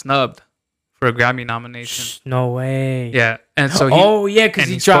Weeknd got snubbed for a Grammy nomination. No way. Yeah, and so because and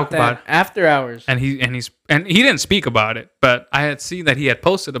he he spoke dropped about that after hours. and he didn't speak about it, but I had seen that he had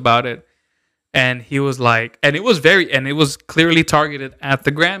posted about it, and he was like, and it was clearly targeted at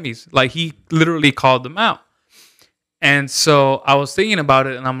the Grammys, like he literally called them out. And so I was thinking about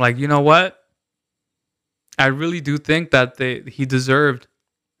it, and I'm like, you know what? I really do think that he deserved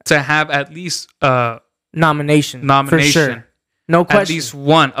to have at least Nomination. For nomination, sure. No at question. least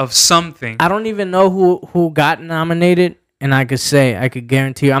one of something. I don't even know who got nominated, and I could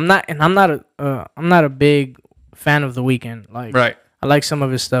guarantee you, I'm not a big fan of The Weeknd. Like, Right. I like some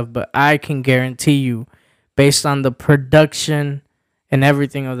of his stuff, but I can guarantee you, based on the production and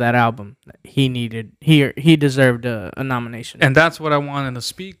everything of that album, he deserved a nomination. And that's what I wanted to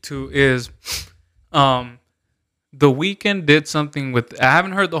speak to is, The Weeknd did something with. I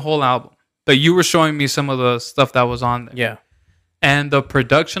haven't heard the whole album, but you were showing me some of the stuff that was on there. Yeah, And the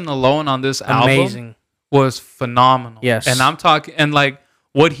production alone on this album amazing. was phenomenal. Yes. And I'm talking, and like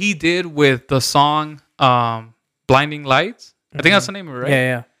what he did with the song Blinding Lights, I think that's the name of it, right?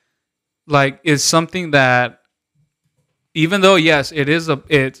 Yeah. Like, is something that, even though, yes, it's a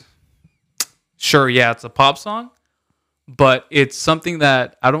pop song, but it's something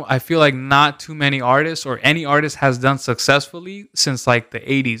that I feel like not too many artists or any artist has done successfully since like the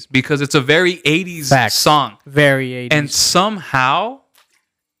 80s, because it's a very 80s Facts. song. Very 80s. And somehow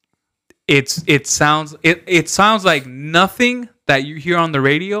it sounds like nothing that you hear on the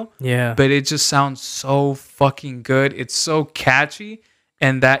radio, yeah. but it just sounds so fucking good. It's so catchy,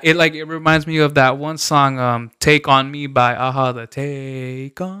 and that it reminds me of that one song, "Take on Me" by Aha. The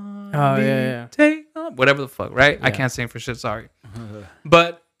Take on Me, yeah. Take on, whatever the fuck, right? I Yeah. can't sing for shit, sorry.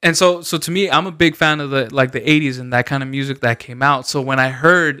 But and so to me, I'm a big fan of the 80s and that kind of music that came out. So when I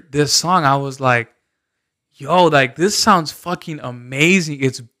heard this song, I was like, yo, like this sounds fucking amazing.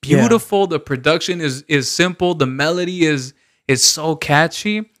 It's beautiful. The production is simple. The melody is so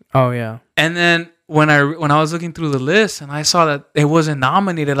catchy. Oh yeah. And then when I was looking through the list and I saw that it wasn't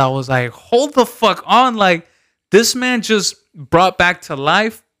nominated, I was like, hold the fuck on. Like, this man just brought back to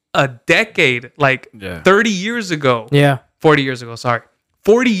life a decade, like 30 years ago. Yeah. 40 years ago, sorry.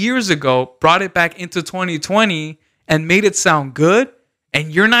 40 years ago, brought it back into 2020 and made it sound good.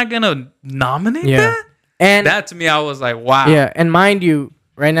 And you're not going to nominate that? And that to me, I was like, wow. Yeah. And mind you,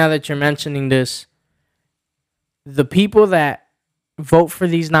 right now that you're mentioning this, the people that vote for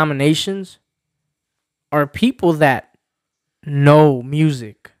these nominations are people that know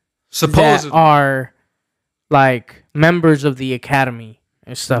music. Supposedly. That are like members of the Academy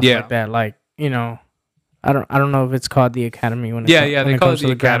and stuff like that. Like, you know, I don't know if it's called the Academy when they call it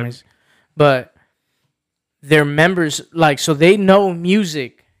the Academy. Grammys, but they're members, like, so they know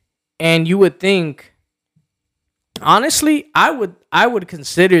music, and you would think, honestly, I would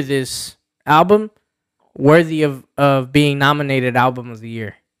consider this album worthy of being nominated album of the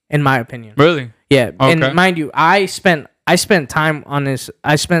year, in my opinion. Really? Yeah. Okay. And mind you, I spent time on this.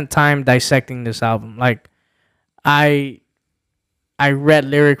 I spent time dissecting this album. Like, I read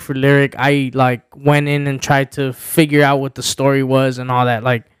lyric for lyric. I like went in and tried to figure out what the story was and all that.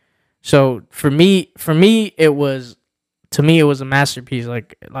 Like, so for me, it was a masterpiece.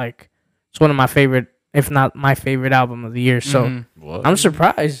 Like it's one of my favorite, if not my favorite album of the year. So I'm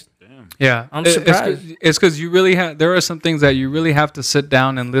surprised. Damn. Yeah, I'm surprised. It's because you really have. There are some things that you really have to sit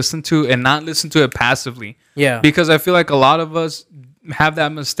down and listen to, and not listen to it passively. Yeah. Because I feel like a lot of us have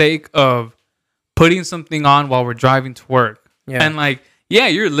that mistake of putting something on while we're driving to work. Yeah. And like, yeah,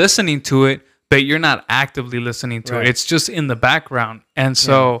 you're listening to it, but you're not actively listening to it. It's just in the background. And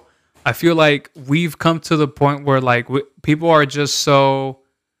so I feel like we've come to the point where like people are just so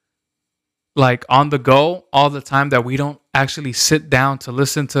like on the go all the time that we don't actually sit down to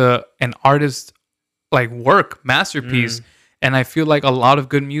listen to an artist like work masterpiece. And I feel like a lot of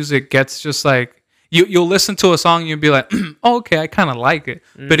good music gets just like, you'll listen to a song and you'll be like, oh, okay, I kind of like it.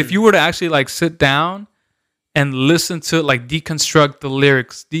 But if you were to actually like sit down and listen to like deconstruct the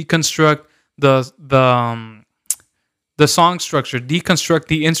lyrics, deconstruct the song structure, deconstruct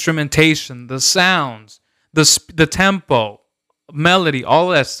the instrumentation, the sounds, the tempo, melody, all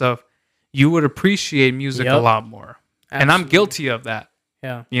that stuff, you would appreciate music a lot more. Absolutely. And I'm guilty of that.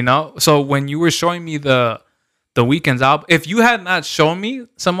 Yeah. You know? So when you were showing me the Weeknd's album, if you had not shown me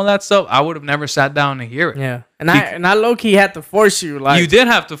some of that stuff, I would have never sat down to hear it. Yeah. And I low key had to force you. Like, you did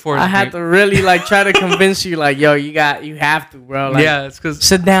have to force me. I had to really like try to convince you, like, yo, you have to, bro. Like, yeah, it's because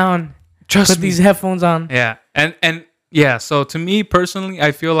sit down, put these headphones on. Yeah. And yeah, so to me personally,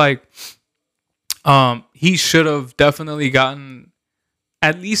 I feel like he should have definitely gotten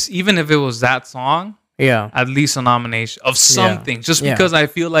at least, even if it was that song, at least a nomination of something. Just because I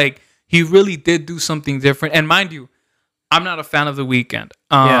feel like he really did do something different. And mind you, I'm not a fan of The Weeknd.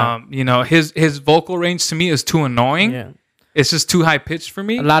 You know, his vocal range to me is too annoying. Yeah. It's just too high pitched for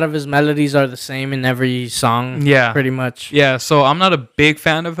me. A lot of his melodies are the same in every song. Yeah. Pretty much. Yeah. So I'm not a big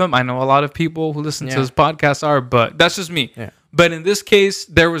fan of him. I know a lot of people who listen to his podcast are, but that's just me. Yeah. But in this case,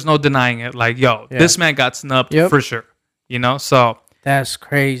 there was no denying it. Like, yo, this man got snubbed for sure. You know, so that's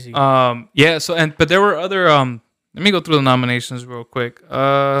crazy. Yeah. So but there were other let me go through the nominations real quick.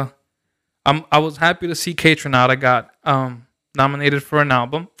 I was happy to see Kaytranada got nominated for an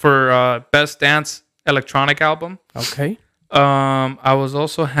album for Best Dance Electronic Album. Okay. I was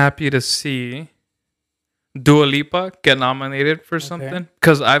also happy to see Dua Lipa get nominated for something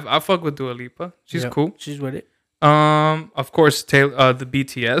because I fuck with Dua Lipa. She's cool. She's with it. Of course, the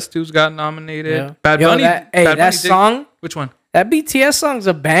BTS dudes got nominated. Yeah. Bad Bunny. That song. Which one? That BTS song's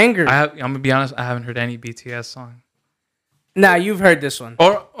a banger. I'm gonna be honest. I haven't heard any BTS song. Nah, you've heard this one.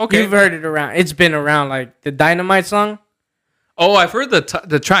 Or okay, you've heard it around. It's been around, like the Dynamite song. Oh, I've heard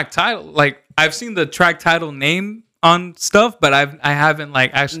the track title. Like I've seen the track title name on stuff, but I haven't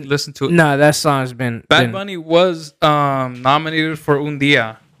like actually listened to it. No, that song's been. Bad Bunny was nominated for Un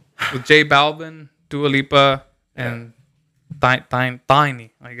Dia with J Balvin, Dua Lipa, and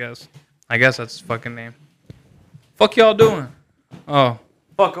Tiny. I guess that's his fucking name. Fuck y'all doing? Oh,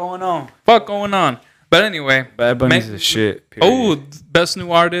 fuck going on? Fuck going on? But anyway, Bad Bunny's a shit. Period. Oh, best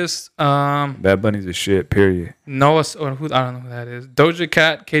new artist. Bad Bunny's a shit. Period. Noah, or who? I don't know who that is. Doja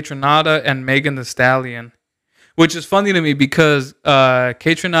Cat, Kaytranada, and Megan Thee Stallion. Which is funny to me because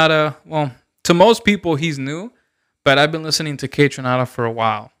Kaytranada, well, to most people he's new, but I've been listening to Kaytranada for a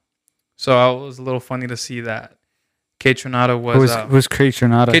while, so it was a little funny to see that Kaytranada was. Who's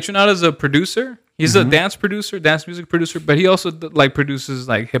Kaytranada? Kaytranada is a producer. He's a dance music producer, but he also like produces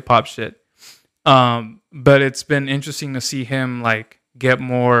like hip hop shit. But it's been interesting to see him like get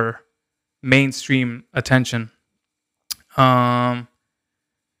more mainstream attention.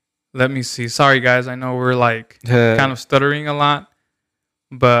 Let me see. Sorry, guys. I know we're like kind of stuttering a lot,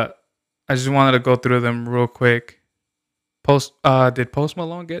 but I just wanted to go through them real quick. Did Post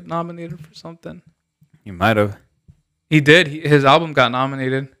Malone get nominated for something? You might have. He did. His album got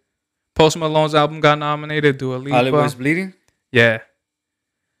nominated. Post Malone's album got nominated. Dua Lipa. Hollywood's Bleeding? Yeah.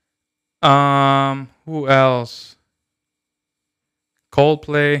 Who else?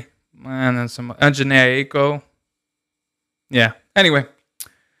 Coldplay. And then some Janae Aiko. Yeah. Anyway.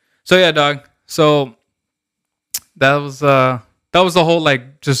 So yeah, dog. So that was the whole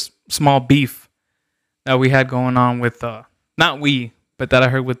like just small beef that we had going on with not we, but that I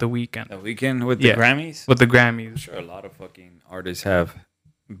heard with The Weeknd. The Weeknd with the Grammys? With the Grammys. I'm sure a lot of fucking artists have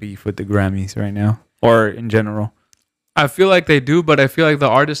beef with the Grammys right now. Or in general. I feel like they do, but I feel like the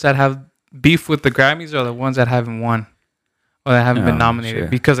artists that have beef with the Grammys are the ones that haven't won. Or that haven't been nominated. Sure.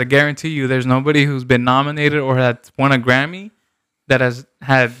 Because I guarantee you there's nobody who's been nominated or that's won a Grammy that has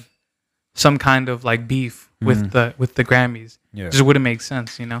had some kind of like beef with the Grammys. Yeah. Just wouldn't make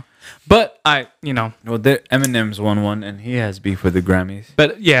sense, you know. But well, Eminem's won one and he has beef with the Grammys.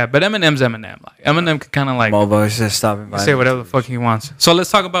 But Eminem's Eminem. Like Eminem can kind of like say whatever the fuck he wants. So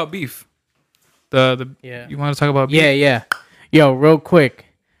let's talk about beef. You want to talk about beef? Yeah. Yo, real quick.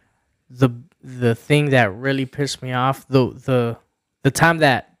 The thing that really pissed me off, the time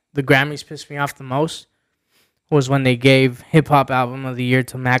that the Grammys pissed me off the most was when they gave Hip Hop Album of the Year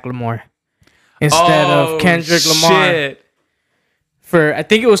to Macklemore instead of Kendrick Lamar. Shit. For I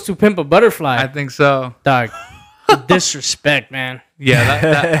think it was To Pimp a Butterfly. I think so. Dog. Disrespect, man.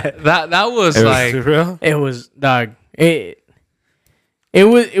 Yeah, that was like real. It was dog. It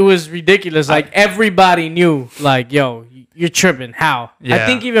was ridiculous. Like everybody knew, like, yo, you're tripping. How? Yeah. I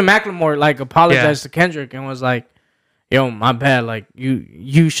think even Macklemore like apologized to Kendrick and was like, yo, my bad. Like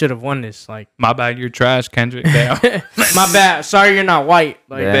you should have won this. Like my bad, you're trash, Kendrick. Damn. My bad. Sorry, you're not white.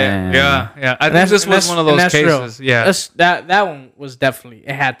 Like yeah. I think this was one of those cases. Real. Yeah, that one was definitely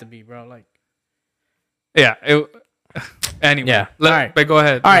it had to be, bro. Like yeah. Anyway, yeah. All right, but go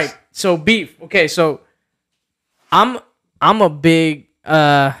ahead. All right. So beef. Okay, so I'm a big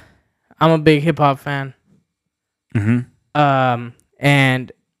hip hop fan. Mm-hmm.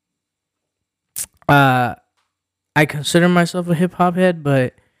 And I consider myself a hip hop head,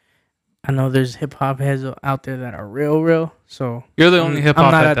 but I know there's hip hop heads out there that are real. So you're the only hip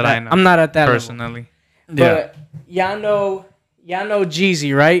hop head that I know. I'm not at that personally. Level. But y'all know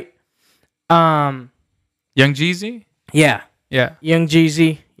Jeezy, right? Young Jeezy? Yeah. Yeah. Young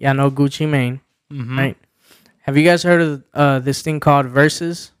Jeezy. Y'all know Gucci Mane, right? Have you guys heard of this thing called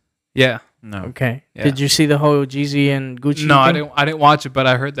Versus? Yeah. No. Okay. Yeah. Did you see the whole Jeezy and Gucci No, thing? I didn't watch it, but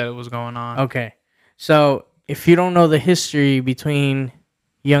I heard that it was going on. Okay. So, if you don't know the history between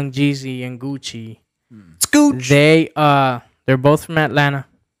Young Jeezy and Gucci, they're both from Atlanta.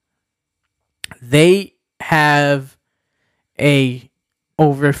 They have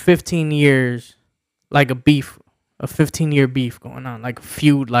over 15 years like a 15-year beef going on, like a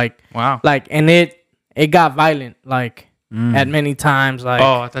feud, like wow. Like and it got violent like at many times, like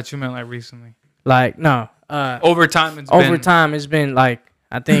I thought you meant like recently. Like no. Over time it's been like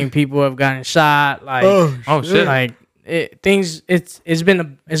I think people have gotten shot. Like oh shit! Like it's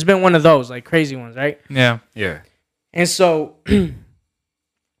been one of those like crazy ones, right? Yeah. And so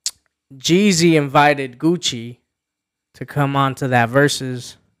Jeezy invited Gucci to come on to that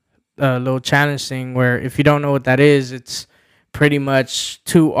Versus little challenge thing. Where if you don't know what that is, it's pretty much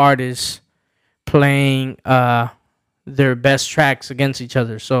two artists playing their best tracks against each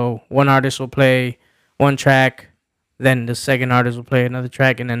other. So one artist will play one track. Then the second artist will play another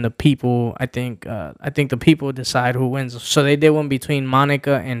track, and then the people, I think the people decide who wins. So they did one between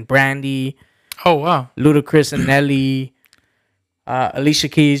Monica and Brandy. Oh wow! Ludacris and Nelly, Alicia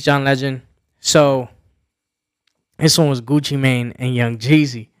Keys, John Legend. So this one was Gucci Mane and Young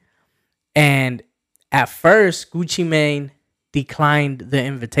Jeezy, and at first Gucci Mane declined the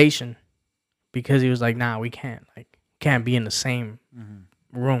invitation because he was like, "Nah, we can't be in the same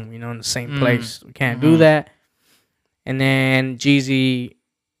room, in the same place. We can't do that." And then Jeezy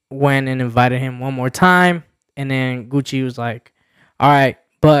went and invited him one more time. And then Gucci was like, all right,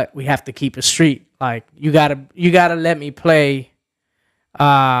 but we have to keep it street. Like, you gotta let me play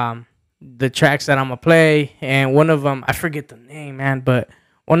the tracks that I'm going to play. And one of them, I forget the name, man, but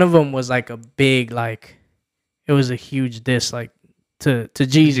one of them was like a big, like, it was a huge diss, like, to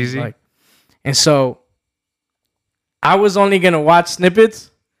Jeezy. Like, and so I was only going to watch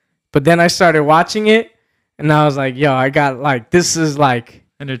snippets, but then I started watching it. And I was like, yo, I got like, this is like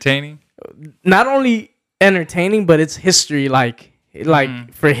entertaining. Not only entertaining, but it's history. Like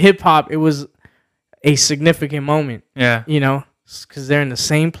for hip hop, it was a significant moment. Yeah. because they're in the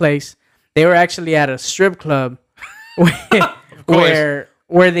same place. They were actually at a strip club where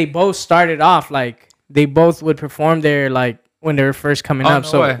they both started off. Like they both would perform there, like when they were first coming up.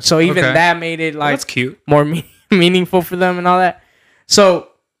 So even that made it like that's cute, more meaningful for them and all that. So,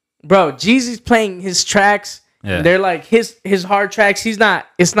 bro, Jeezy's playing his tracks. Yeah. They're like his hard tracks. It's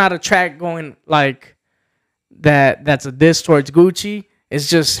not a track going like that. That's a diss towards Gucci. It's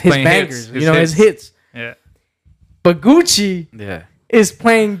just his bangers, his hits. Yeah. But Gucci, is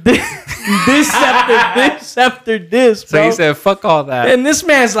playing this after this. Bro. So he said, "Fuck all that." And this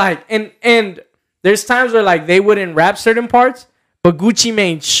man's like, and there's times where like they wouldn't rap certain parts, but Gucci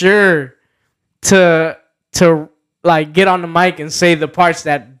made sure to like get on the mic and say the parts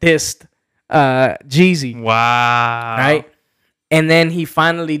that dissed Jeezy. Wow. Right? And then he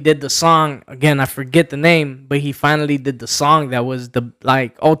finally did the song. Again, I forget the name, but he finally did the song that was the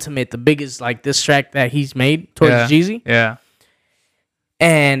like ultimate, the biggest like diss track that he's made towards Jeezy. Yeah.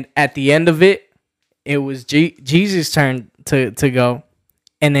 And at the end of it, it was Jeezy's turn to go.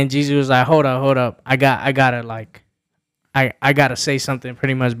 And then Jeezy was like, hold up. I gotta say something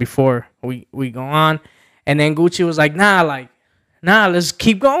pretty much before we go on. And then Gucci was like, nah, let's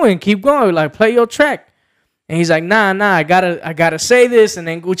keep going. Like, play your track. And he's like, nah, I gotta say this. And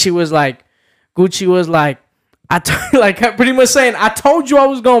then Gucci was like, pretty much saying, I told you I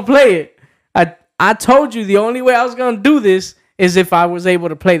was gonna play it. I told you the only way I was gonna do this is if I was able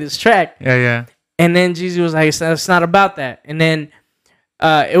to play this track. Yeah. And then Jeezy was like, it's not about that. And then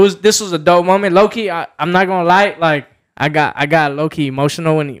this was a dope moment. Low-key, I'm not gonna lie, like I got low-key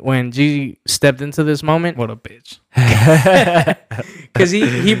emotional when Jeezy stepped into this moment. What a bitch. Cause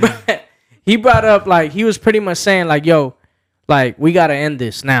he brought up, like, he was pretty much saying like, yo, like, we gotta end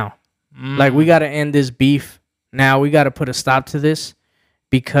this now. Like, we gotta end this beef now. We gotta put a stop to this,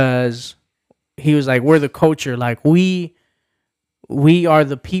 because he was like, we're the culture. Like, we are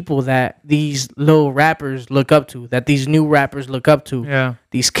the people that these little rappers look up to, that these new rappers look up to. Yeah.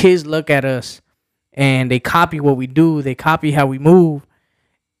 These kids look at us and they copy what we do. They copy how we move.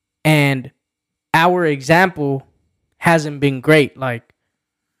 And our example hasn't been great. Like,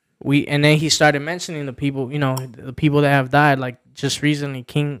 and then he started mentioning the people, the people that have died. Like, just recently,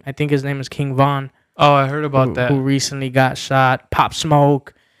 I think his name is King Von. Oh, I heard about that. Who recently got shot. Pop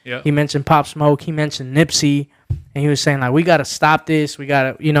Smoke. Yeah. He mentioned Pop Smoke. He mentioned Nipsey. And he was saying, like, we got to stop this. We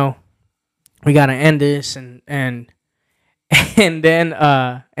got to, we got to end this. And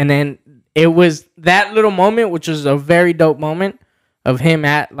then it was that little moment, which was a very dope moment of him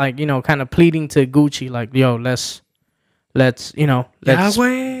at, like, kind of pleading to Gucci, like, yo, let's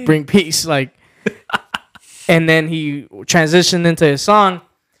bring peace. Like, and then he transitioned into his song.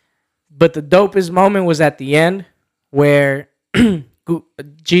 But the dopest moment was at the end where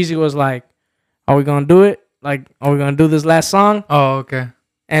Jeezy was like, are we going to do it? Like, are we going to do this last song? Oh, okay.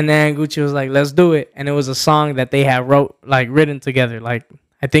 And then Gucci was like, let's do it. And it was a song that they had written together. Like,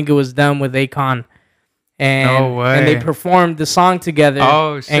 I think it was done with Akon. And, no way. And they performed the song together.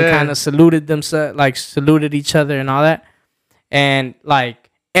 Oh, shit. And kind of saluted themselves, like, saluted each other and all that. And,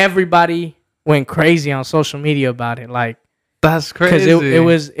 like, everybody went crazy on social media about it. Like, that's crazy.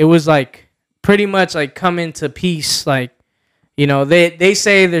 Because it was, like, pretty much, like, coming to peace, like, they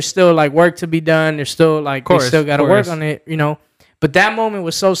say there's still, like, work to be done. There's still, like, they still got to work on it, But that moment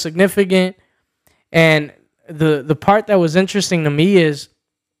was so significant. And the part that was interesting to me is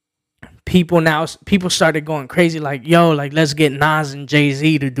people started going crazy, like, yo, like, let's get Nas and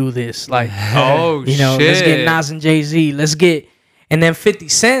Jay-Z to do this. Like, shit. Let's get Nas and Jay-Z. And then 50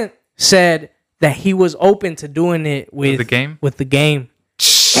 Cent said that he was open to doing it with the game.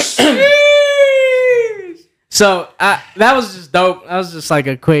 So that was just dope. That was just like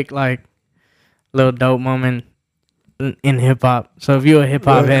a quick, like, little dope moment in hip hop. So if you're a hip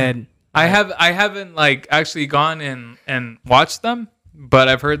hop head, I haven't like actually gone and watched them, but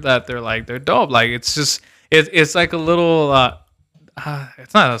I've heard that they're dope. Like, it's just it's like a little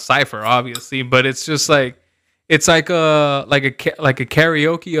it's not a cipher obviously, but it's just like it's like a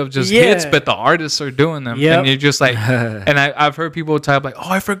karaoke of just hits, but the artists are doing them, and you're just like, and I've heard people type like, oh,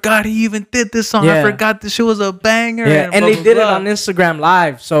 I forgot he even did this song. I forgot this shit was a banger. And blah, they blah, did blah. It on Instagram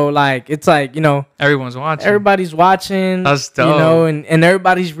Live, so like it's like everyone's watching. Everybody's watching. That's dope. And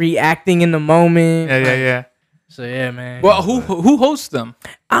everybody's reacting in the moment. Yeah. So yeah, man. Well, who hosts them?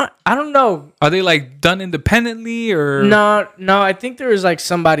 I don't know. Are they like done independently or no? I think there was like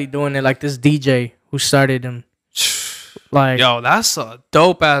somebody doing it, like this DJ who started them. Like, yo, that's a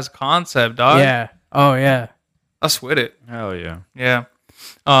dope ass concept, dog. Yeah. Oh yeah. That's with it. Hell yeah. Yeah.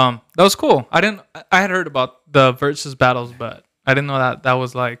 That was cool. I had heard about the versus battles, but I didn't know that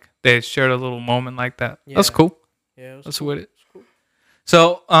was like they shared a little moment like that. Yeah. That's cool. Yeah. That's cool. With it. Cool.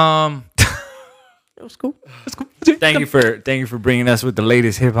 So, It was cool. Thank you for bringing us with the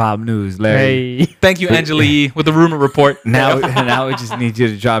latest hip hop news, Larry. Hey. Thank you, Angela Yee, with the rumor report. Now we just need you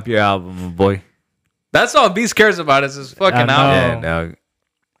to drop your album, my boy. That's all Beast cares about is his fucking album. Yeah, dog.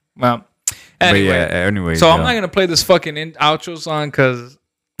 Well, anyway. So I'm not gonna play this fucking outro song because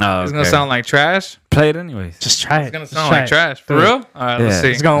it's gonna sound like trash. Play it anyways. Just try it. It's gonna sound like trash. For real? All right, let's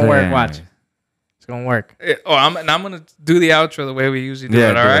see. It's gonna work. Watch. It's gonna work. I'm gonna do the outro the way we usually do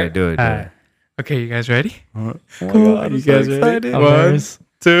it. All right. Do it. Okay, you guys ready? Oh my God, you guys ready? 1,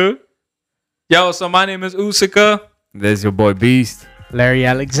 2. Yo, so my name is Usika. There's your boy Beast. Larry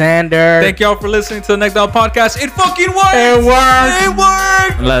Alexander. Thank y'all for listening to the Next Down Podcast. It fucking worked. It worked. It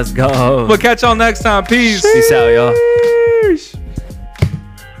worked. Let's go. We'll catch y'all next time. Peace. Peace out, y'all.